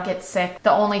cramps, I don't get sick.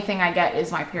 The only thing I get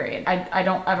is my period. I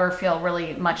don't ever feel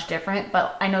really much different,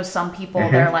 but I know some people,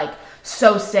 they're like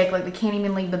so sick, like they can't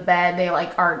even leave the bed. They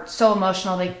like are so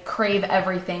emotional, they crave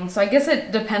everything. So I guess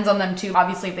it depends on them too.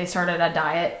 Obviously, if they started a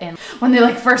diet and when they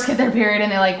like first get their period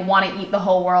and they like want to eat the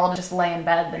whole world and just lay in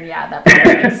bed, then that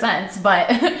probably makes sense. But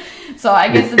so I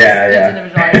guess it's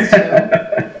individualized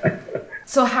too.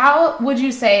 So how would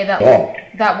you say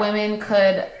that women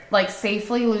could like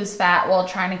safely lose fat while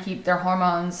trying to keep their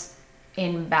hormones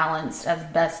in balance as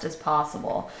best as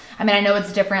possible? I mean, I know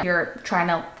it's different. You're trying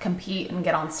to compete and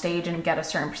get on stage and get a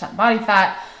certain percent body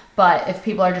fat, but if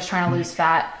people are just trying to lose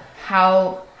fat,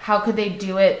 how could they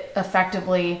do it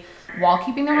effectively while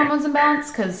keeping their hormones in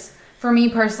balance? Because for me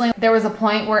personally, there was a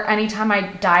point where anytime I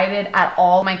dieted at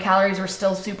all, my calories were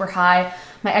still super high,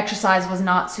 my exercise was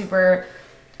not super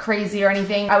crazy or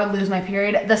anything, I would lose my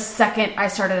period the second I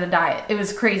started a diet. It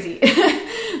was crazy.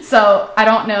 So I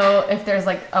don't know if there's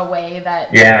like a way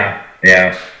that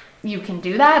you can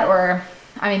do that, or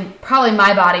I mean, probably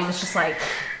my body was just like,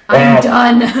 I'm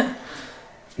done.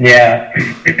 Yeah.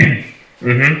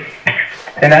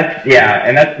 And that's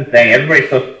the thing. Everybody's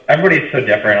so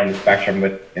different on the spectrum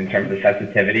in terms of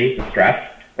sensitivity to stress,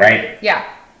 right? Yeah.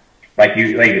 Like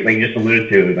you just alluded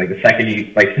to, like the second your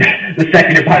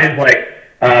body's like,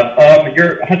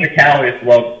 you're 100 calories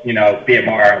below,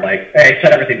 BMR, like, hey,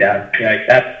 shut everything down. Like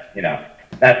that's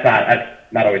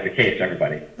not always the case for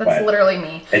everybody. That's literally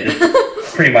me. It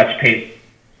just pretty much paints.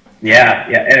 Yeah.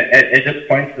 It just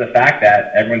points to the fact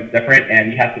that everyone's different,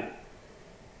 and you have to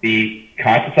be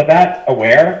conscious of that,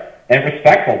 aware, and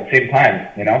respectful at the same time,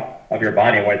 of your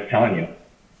body and what it's telling you.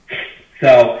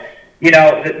 So,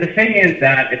 the thing is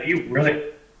that if you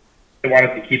really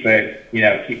wanted to keep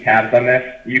tabs on this,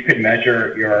 you could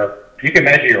measure your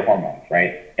hormones,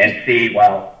 right? And see,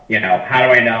 well, how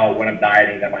do I know when I'm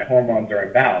dieting that my hormones are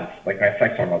in balance, like my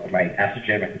sex hormones, my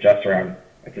estrogen, my progesterone,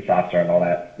 my testosterone, all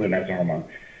that, luteinizing hormone.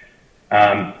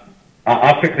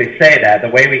 I'll quickly say that the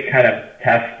way we kind of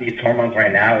test these hormones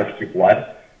right now is through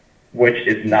blood, which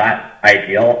is not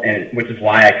ideal, and which is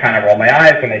why I kind of roll my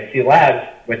eyes when I see labs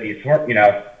with these, when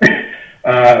I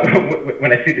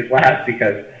see these labs,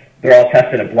 because they're all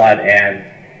tested in blood, and,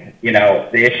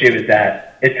 the issue is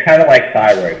that it's kind of like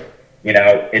thyroid,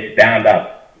 it's bound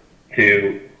up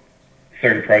to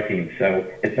certain proteins, so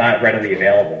it's not readily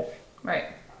available.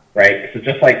 Right? So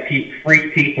just like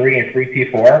free T3 and free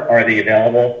T4 are the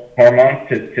available hormones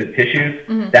to tissues,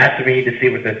 that's what we need to see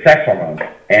with the sex hormones.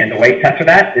 And the way to test for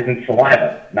that is in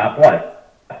saliva, not blood.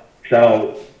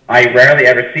 So I rarely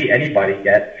ever see anybody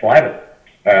get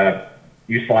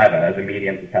use saliva as a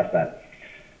medium to test that.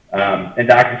 And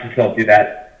doctors still do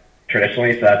that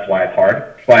traditionally, so that's why it's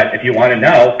hard. But if you want to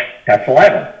know, test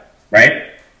saliva,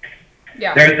 right?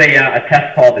 Yeah. There's a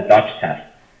test called the Dutch test.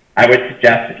 I would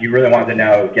suggest, if you really wanted to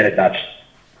know, get a Dutch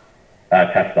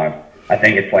test done. I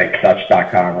think it's like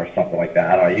Dutch.com or something like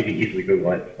that. I don't know. You can easily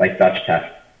Google it, like Dutch test,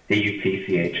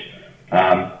 DUTCH,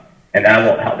 and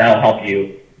that'll help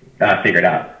you figure it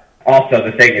out. Also,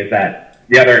 the thing is that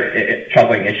the other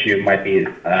troubling issue might be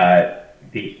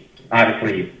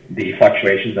obviously the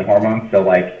fluctuations in hormones. So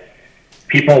like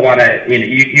people want to,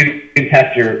 you can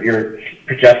test your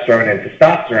progesterone and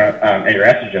testosterone and your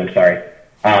estrogen,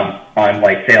 on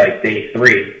like say like day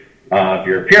 3 of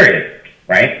your period,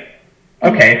 right?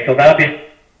 Okay, so that'll be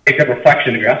a good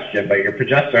reflection of your estrogen, but your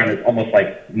progesterone is almost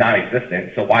like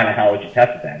non-existent. So why the hell would you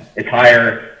test it then? It's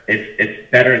higher. It's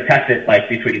better to test it like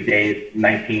between days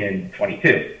 19 and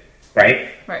 22, right?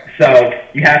 Right. So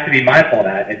you have to be mindful of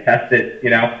that and test it.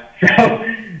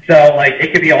 So like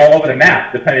it could be all over the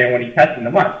map depending on when you test in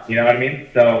the month. You know what I mean?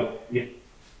 So you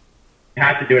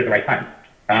have to do it at the right time.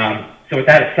 So with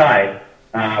that aside.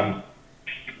 I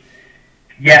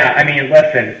mean,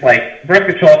 listen, like birth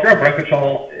control, if you're on birth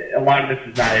control, a lot of this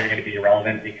is not even going to be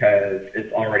irrelevant because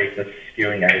it's already just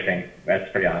skewing everything.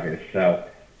 That's pretty obvious. So,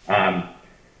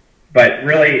 But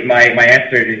really, my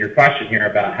answer to your question here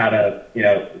about how to,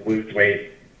 lose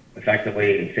weight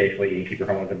effectively and safely and keep your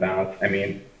hormones in balance. I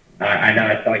mean, I know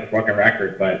I sound like a broken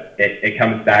record, but it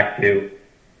comes back to,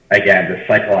 again, the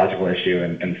psychological issue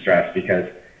and stress, because,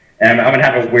 and I'm gonna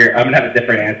have a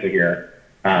different answer here,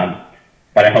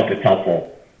 but I hope it's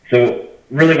helpful. So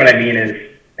really, what I mean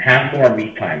is have more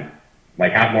me time,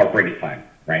 like have more Brittany time,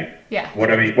 right? Yeah. What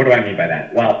do I mean by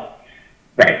that? Well,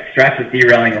 right, stress is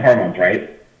derailing your hormones, right?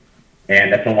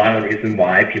 And that's a lot of the reason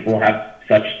why people have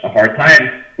such a hard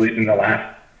time losing the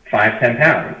last 5-10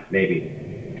 pounds,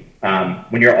 maybe,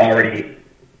 when you're already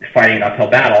fighting an uphill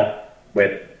battle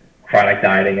with chronic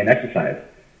dieting and exercise,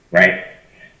 right?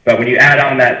 But when you add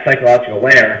on that psychological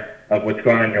layer of what's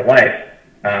going on in your life,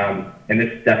 and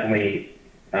this definitely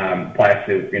applies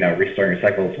to, restoring your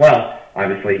cycle as well,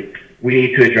 obviously, we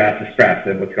need to address the stress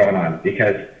and what's going on,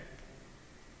 because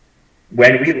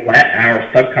when we let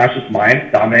our subconscious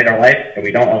mind dominate our life and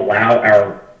we don't allow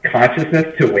our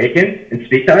consciousness to awaken and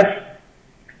speak to us,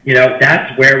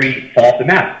 that's where we fall off the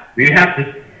map. We have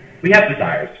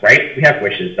desires, right? We have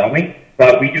wishes, don't we?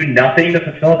 But we do nothing to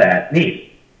fulfill that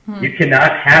need. You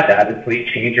cannot have that until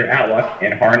you change your outlook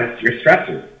and harness your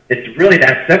stressors. It's really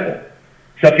that simple.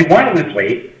 So if you want to lose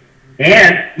weight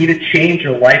and even change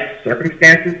your life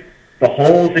circumstances, the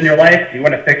holes in your life, you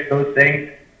want to fix those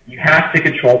things, you have to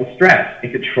control the stress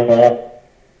and control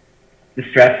the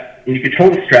stress. And you control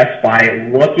the stress by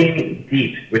looking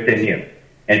deep within you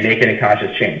and making a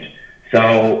conscious change.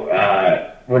 So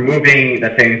removing the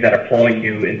things that are pulling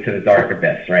you into the dark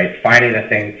abyss, right? Finding the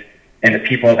things and the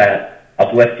people that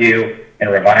uplift you and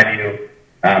revive you.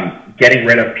 Getting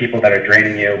rid of people that are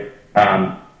draining you.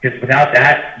 Because without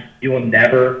that, you'll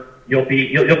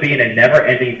be in a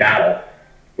never-ending battle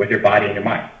with your body and your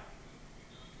mind,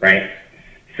 right?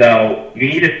 So you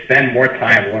need to spend more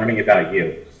time learning about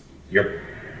you, your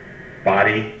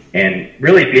body, and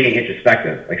really being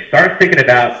introspective. Like, start thinking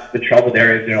about the troubled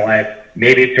areas in your life.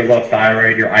 Maybe it's your low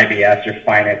thyroid, your IBS, your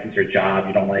finances, your job.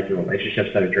 You don't like your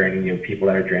relationships that are draining you, people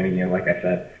that are draining you, like I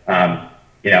said.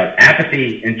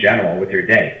 Apathy in general with your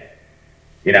day.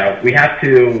 We have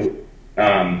to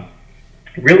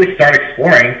really start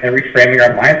exploring and reframing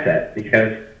our mindset,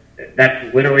 because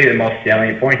that's literally the most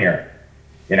salient point here.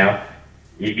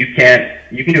 You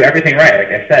can do everything right, like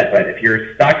I said, but if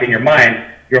you're stuck in your mind,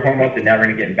 your hormones are never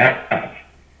going to get in balance,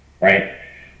 right?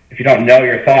 If you don't know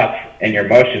your thoughts and your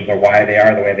emotions or why they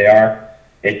are the way they are,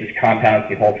 it just compounds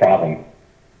the whole problem,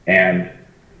 and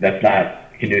that's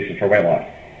not conducive for weight loss,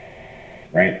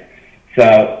 right?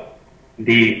 So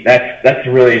that's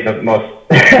really the most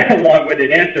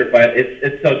long-winded answer, but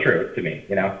it's so true to me,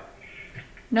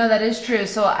 No, that is true.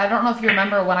 So I don't know if you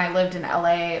remember when I lived in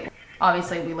LA.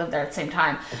 Obviously, we lived there at the same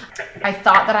time. I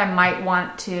thought that I might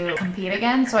want to compete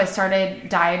again, so I started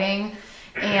dieting.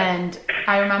 And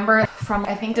I remember from,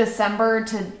 I think, December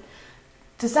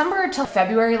till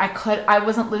February, I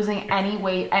wasn't losing any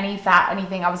weight, any fat,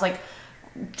 anything. I was like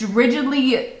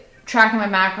rigidly tracking my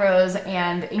macros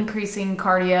and increasing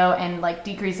cardio and like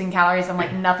decreasing calories, and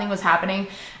like nothing was happening.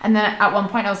 And then at one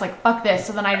point I was like, fuck this.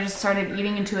 So then I just started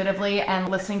eating intuitively and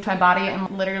listening to my body, and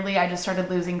literally I just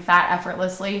started losing fat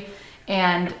effortlessly.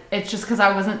 And it's just because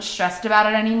I wasn't stressed about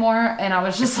it anymore, and I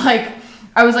was just like,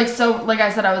 so, like I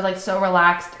said, I was like so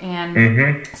relaxed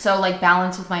and so like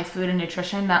balanced with my food and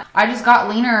nutrition that I just got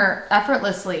leaner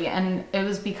effortlessly. And it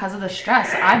was because of the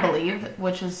stress, I believe,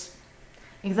 which is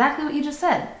exactly what you just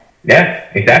said. Yeah,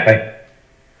 exactly.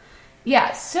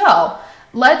 Yeah, so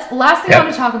last thing I want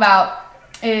to talk about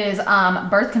is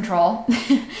birth control,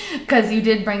 because you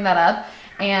did bring that up.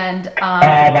 And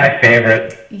my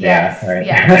favorite. Yes, yeah, right.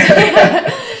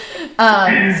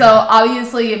 Yes. So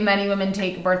obviously many women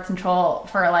take birth control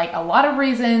for like a lot of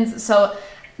reasons. So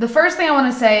the first thing I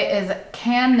want to say is,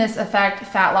 can this affect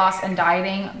fat loss and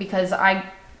dieting? Because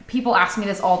people ask me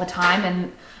this all the time,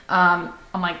 and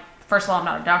I'm like, first of all, I'm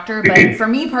not a doctor, but for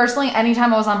me personally,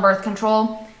 anytime I was on birth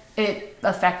control, it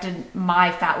affected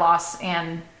my fat loss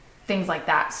and things like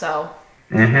that. So,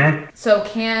 so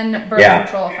can birth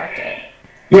control affect it?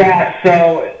 Yeah.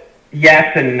 So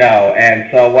yes and no.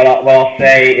 And so what I'll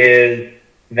say is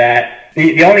that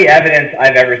the only evidence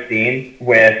I've ever seen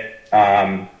with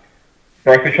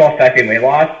birth control affecting weight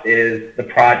loss is the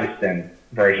progestin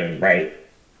version, right?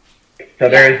 So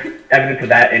there's evidence of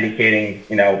that indicating,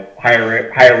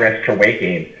 higher risk for weight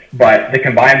gain. But the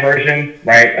combined version,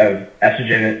 right, of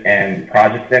estrogen and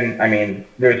progestin, I mean,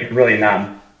 there's really not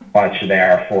much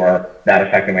there for that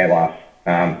affecting weight loss.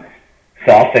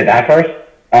 So I'll say that first.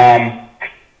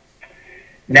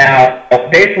 Now,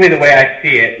 basically the way I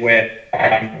see it with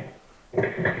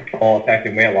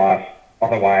affecting weight loss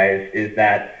otherwise is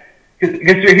that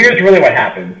here's really what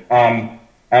happens. I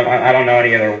don't know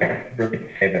any other way really to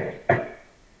say this.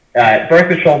 Birth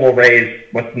control will raise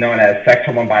what's known as sex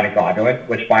hormone binding globulin,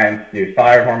 which binds to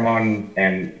thyroid hormone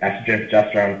and estrogen,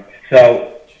 progesterone.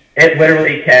 So it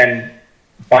literally can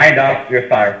bind up your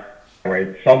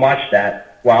thyroid so much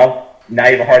that, well, now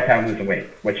you have a hard time losing weight,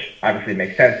 which obviously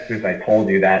makes sense because I told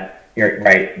you that you're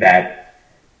right, that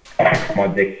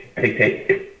hormone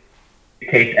dictates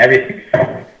everything.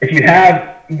 So if you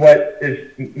have what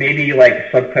is maybe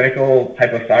like subclinical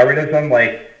hypothyroidism,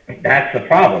 like that's the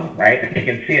problem, right? And you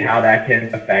can see how that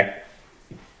can affect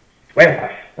weight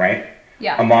loss, right?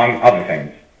 Yeah. Among other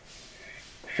things.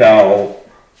 So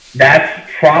that's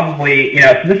probably,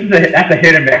 so that's a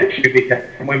hit and miss issue because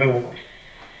women will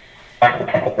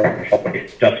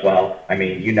just well. I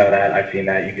mean, you know that. I've seen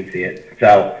that. You can see it.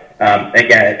 So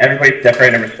again, everybody's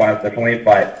different and responds differently,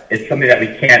 but it's something that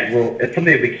we can't rule. It's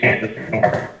something that we can't just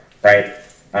ignore, right?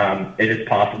 It is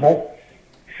possible.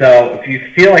 So if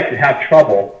you feel like you have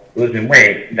trouble losing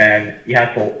weight, then you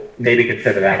have to maybe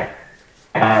consider that.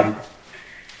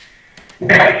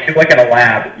 If you look at a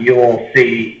lab, you will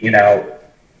see,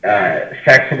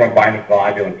 sex hormone binding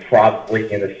globulin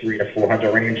probably in the 300 to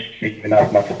 400 range, even though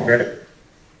it's muscle driven.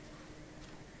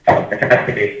 If that's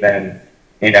the case, then,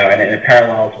 and it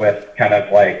parallels with kind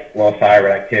of like low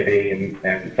thyroid activity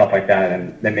and stuff like that,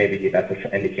 and then maybe that's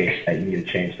an indication that you need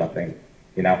to change something,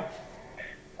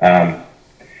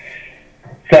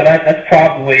 So that's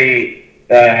probably,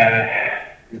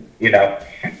 the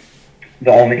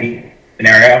only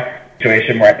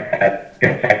situation where that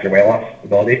can affect your weight loss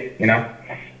ability,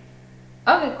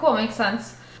 Okay, cool. Makes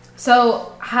sense.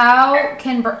 So how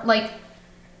can,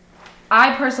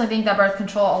 I personally think that birth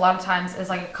control a lot of times is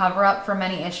like a cover-up for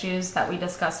many issues that we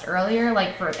discussed earlier,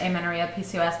 like for amenorrhea,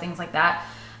 PCOS, things like that.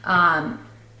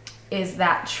 Is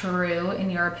that true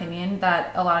in your opinion,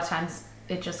 that a lot of times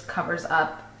it just covers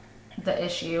up the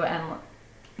issue? And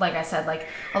like I said, like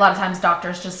a lot of times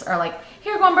doctors just are like,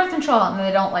 here, go on birth control, and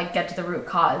they don't like get to the root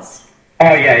cause.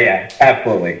 Oh yeah,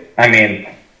 absolutely. I mean,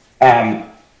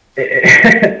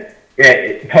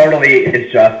 it totally is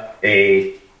just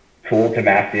a tool to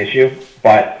mask the issue,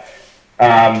 but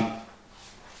and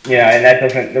that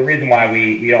doesn't. The reason why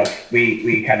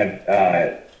we kind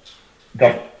of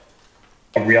don't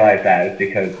realize that is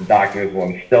because the doctors will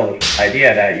instill this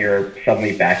idea that you're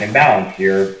suddenly back in balance.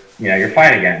 You're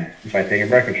fine again by taking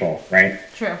birth control, right?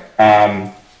 True.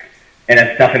 And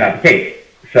that's definitely not the case.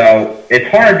 So it's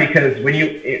hard because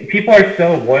people are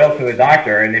so loyal to the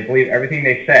doctor and they believe everything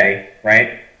they say,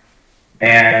 right?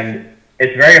 And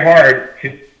it's very hard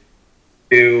to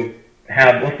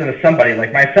listen to somebody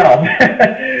like myself,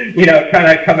 trying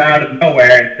to come out of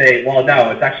nowhere and say, well,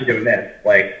 no, it's actually doing this.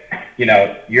 Like,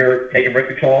 you're taking birth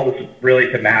control really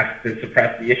to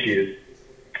suppress the issues.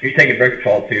 You're taking birth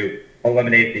control to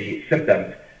eliminate the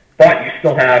symptoms, but you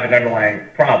still have an underlying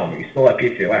problem. You still have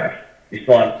PCOS. You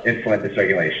still have insulin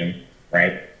dysregulation,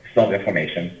 right? You still have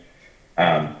inflammation.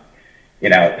 So,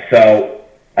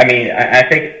 I mean, I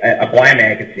think a blind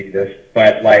man could see this,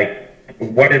 but like,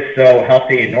 what is so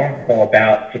healthy and normal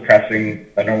about suppressing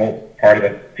a normal part of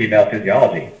the female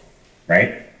physiology,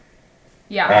 right?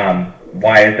 Yeah.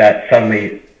 Why is that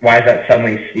suddenly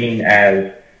seen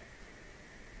as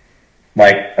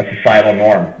like a societal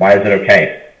norm? Why is it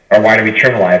okay? Or why do we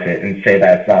trivialize it and say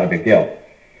that it's not a big deal?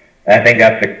 And I think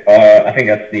that's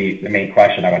the main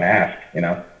question I want to ask,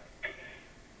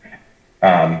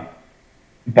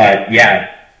 But yeah,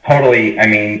 totally. I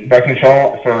mean, birth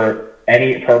control for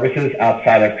any purposes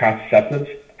outside of contraceptive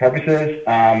purposes,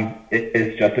 it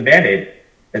is just a Band-Aid.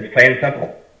 It's plain and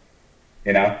simple.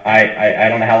 I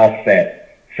don't know how else to say it.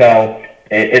 So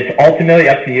it's ultimately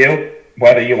up to you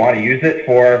whether you want to use it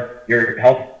for your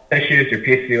health issues, your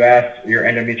PCOS, your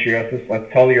endometriosis.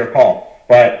 That's totally your call.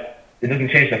 But it doesn't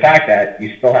change the fact that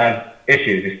you still have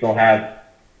issues. You're still at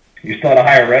a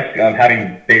higher risk of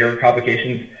having bigger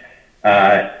complications,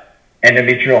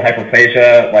 endometrial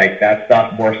hyperplasia, like that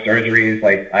stuff, more surgeries.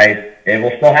 It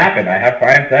will still happen. I have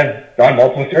clients that have done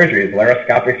multiple surgeries,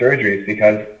 laparoscopic surgeries,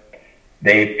 because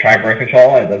they've tried birth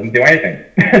control and it doesn't do anything.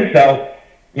 So,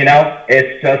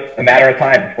 it's just a matter of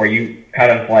time before you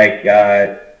kind of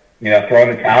throw in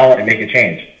the towel and make a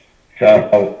change.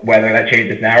 So whether that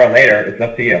changes now or later, it's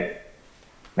up to you,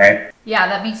 right? Yeah,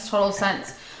 that makes total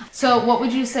sense. So what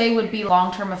would you say would be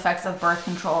long-term effects of birth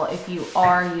control if you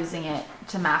are using it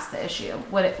to mask the issue?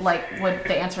 Would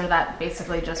the answer to that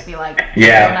basically just be like,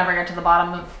 yeah, you'll never get to the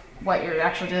bottom of what you're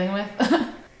actually dealing with?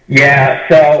 Yeah,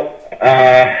 so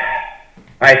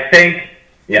I think,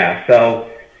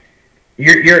 so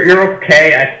you're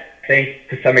okay, I think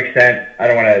to some extent, I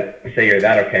don't want to say you're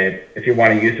that okay if you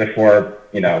want to use it for,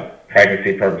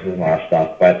 pregnancy purposes and all that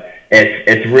stuff, but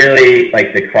it's really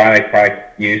like the chronic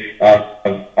use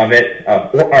of it.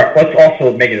 Or let's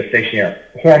also make a distinction here: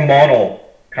 hormonal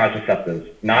contraceptives,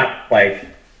 not like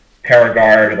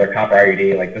Paragard or Copper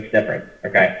IUD. Like that's different.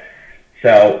 Okay,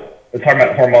 so we're talking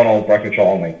about hormonal birth control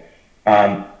only.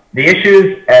 The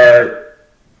issues are,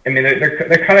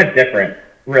 they're kind of different,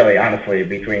 really, honestly,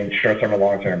 between short-term and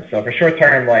long-term. So for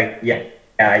short-term,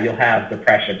 you'll have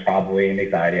depression probably and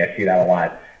anxiety. I see that a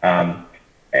lot,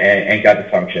 and gut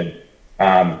dysfunction.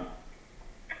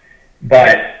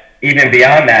 But even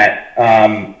beyond that,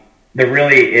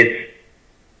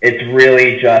 it's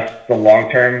really just the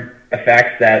long-term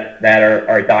effects that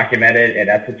are documented, and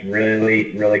that's what's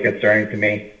really, really concerning to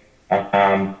me.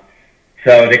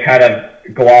 So to kind of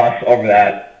gloss over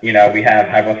that, we have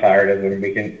hypothyroidism.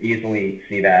 We can easily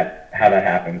see how that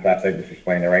happens after I just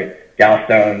explained it, right?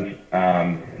 Gallstones,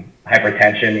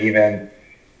 hypertension even.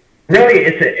 Really,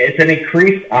 it's an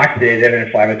increased oxidative and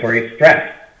inflammatory stress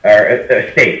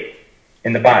or state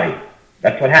in the body.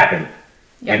 That's what happens.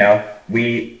 Yeah.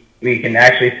 We can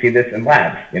actually see this in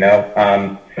labs,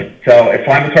 So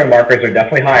inflammatory markers are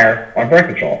definitely higher on birth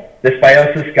control.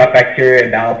 Dysbiosis, gut bacteria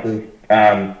imbalances,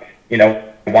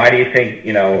 why do you think,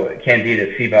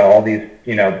 Candida, SIBO, all these,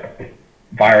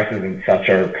 viruses and such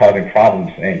are causing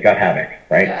problems and gut havoc,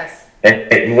 right? Yes.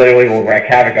 It literally will wreak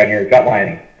havoc on your gut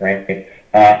lining, right?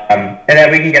 And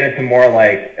then we can get into more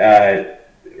like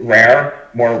rare,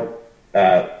 more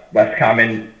less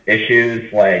common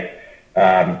issues like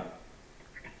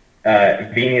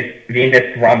venous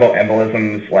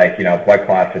thromboembolisms, like blood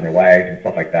clots in your legs and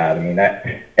stuff like that. That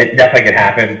it definitely could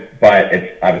happen, but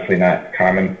it's obviously not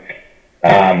common.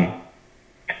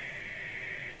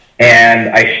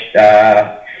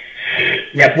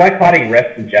 Blood clotting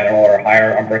risks in general are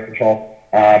higher on birth control,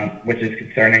 which is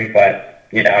concerning. But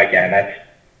again, that's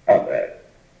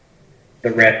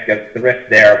the risk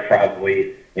there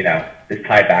probably is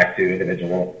tied back to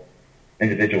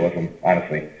individualism,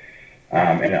 honestly,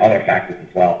 and other factors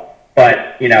as well.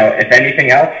 But if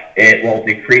anything else, it will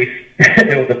decrease,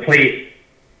 it will deplete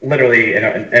literally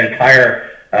an entire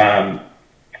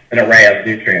an array of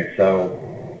nutrients. So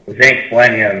zinc,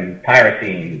 selenium,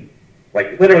 tyrosine,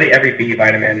 like literally every B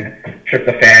vitamin,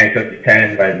 tryptophan,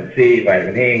 CoQ10, vitamin C,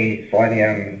 vitamin E,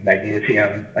 selenium,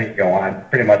 magnesium. I could go on.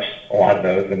 Pretty much a lot of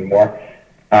those and more.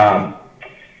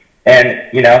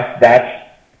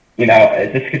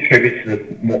 This contributes to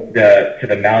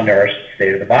the malnourished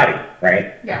state of the body,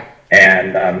 right? Yeah.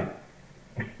 And I'll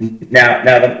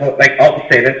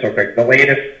just say this real quick. The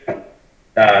latest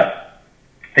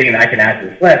thing that I can add to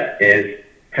this list is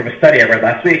from a study I read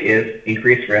last week is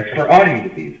increased risk for autoimmune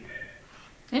disease.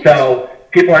 So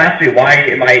people ask me, why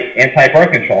am I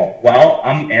anti-birth control? Well,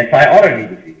 I'm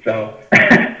anti-autoimmune disease. So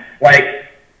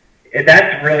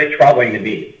that's really troubling to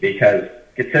me because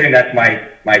considering that's my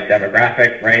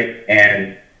demographic, right?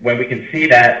 And when we can see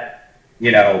that,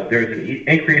 there's an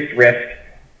increased risk.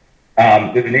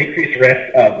 There's an increased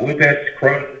risk of lupus,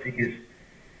 Crohn's disease,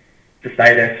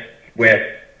 cystitis with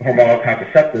hormonal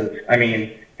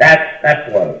contraceptives. That's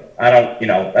blows.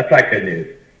 That's not good news.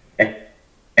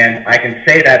 And I can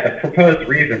say that the proposed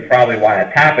reason probably why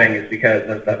it's happening is because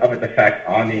of its effect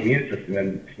on the immune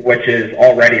system, which is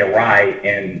already awry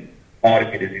in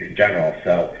autoimmune disease in general.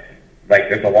 So,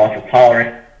 there's a loss of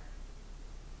tolerance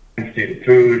to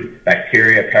food,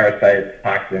 bacteria, parasites,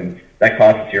 toxins that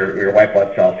causes your white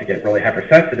blood cells to get really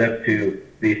hypersensitive to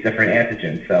these different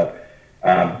antigens. So,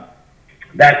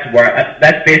 that's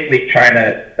basically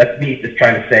that's me just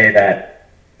trying to say that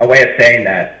a way of saying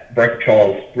that birth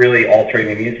control is really altering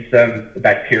the immune system, the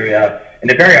bacteria, in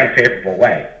a very unfavorable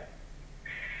way.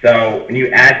 So when you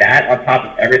add that on top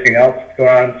of everything else that's going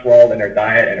on in this world and their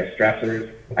diet and their stressors,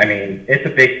 it's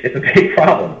a big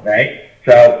problem, right?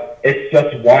 So it's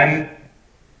just one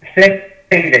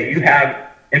thing that you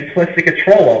have implicit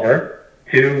control over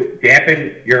to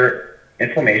dampen your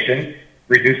inflammation,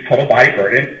 reduce total body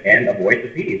burden, and avoid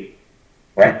disease,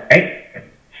 right?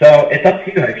 So it's up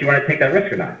to you if you want to take that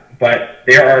risk or not. But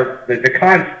there are the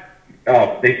cons.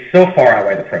 They so far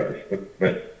outweigh the pros with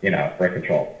birth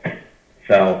control.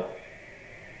 So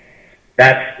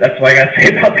that's what I got to say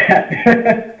about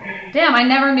that. Damn, I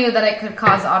never knew that it could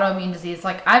cause autoimmune disease.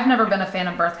 I've never been a fan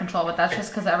of birth control, but that's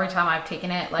just because every time I've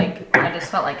taken it, I just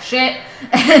felt like shit,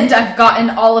 and I've gotten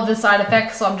all of the side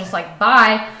effects. So I'm just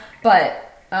bye.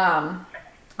 But I'm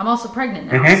also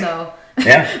pregnant now, so.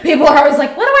 Yeah. People are always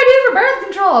like, what do I do for birth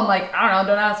control? I'm like, I don't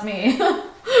know, don't ask me.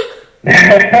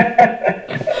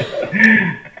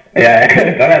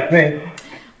 Yeah, don't ask me.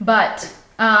 But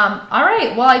All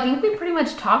right. Well, I think we pretty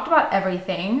much talked about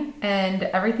everything, and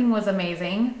everything was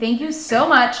amazing. Thank you so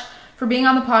much for being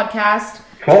on the podcast.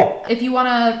 Cool. If you want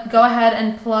to go ahead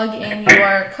and plug in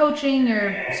your coaching,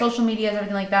 your social medias,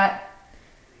 everything like that,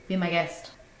 be my guest.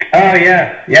 Oh,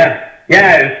 yeah.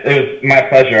 It was my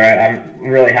pleasure. I'm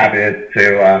really happy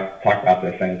to talk about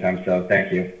this anytime, so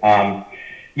thank you.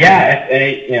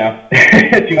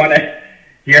 If you want to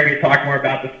hear me talk more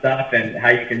about the stuff and how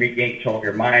you can regain control of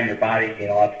your mind, your body,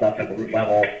 all that stuff at the root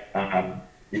level,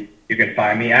 you can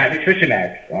find me at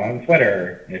NutritionX on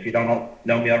Twitter. If you don't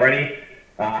know me already,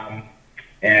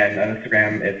 and on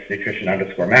Instagram, it's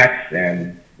nutrition_max,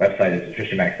 and website is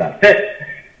nutritionmax.fit.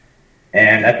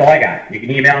 And that's all I got. You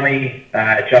can email me,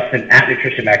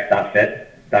 justin@nutritionmax.fit.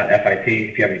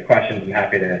 If you have any questions, I'm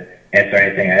happy to answer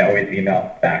anything. I always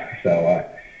email back. So,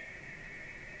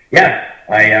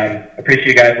 I appreciate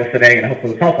you guys listening, and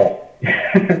hopefully it was helpful.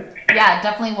 Yeah, it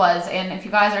definitely was. And if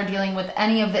you guys are dealing with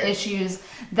any of the issues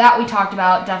that we talked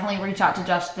about, definitely reach out to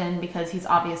Justin, because he's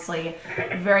obviously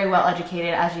very well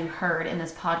educated, as you heard in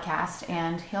this podcast,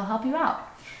 and he'll help you out.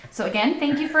 So again,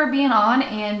 thank you for being on,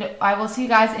 and I will see you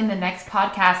guys in the next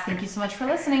podcast. Thank you so much for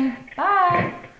listening. Bye.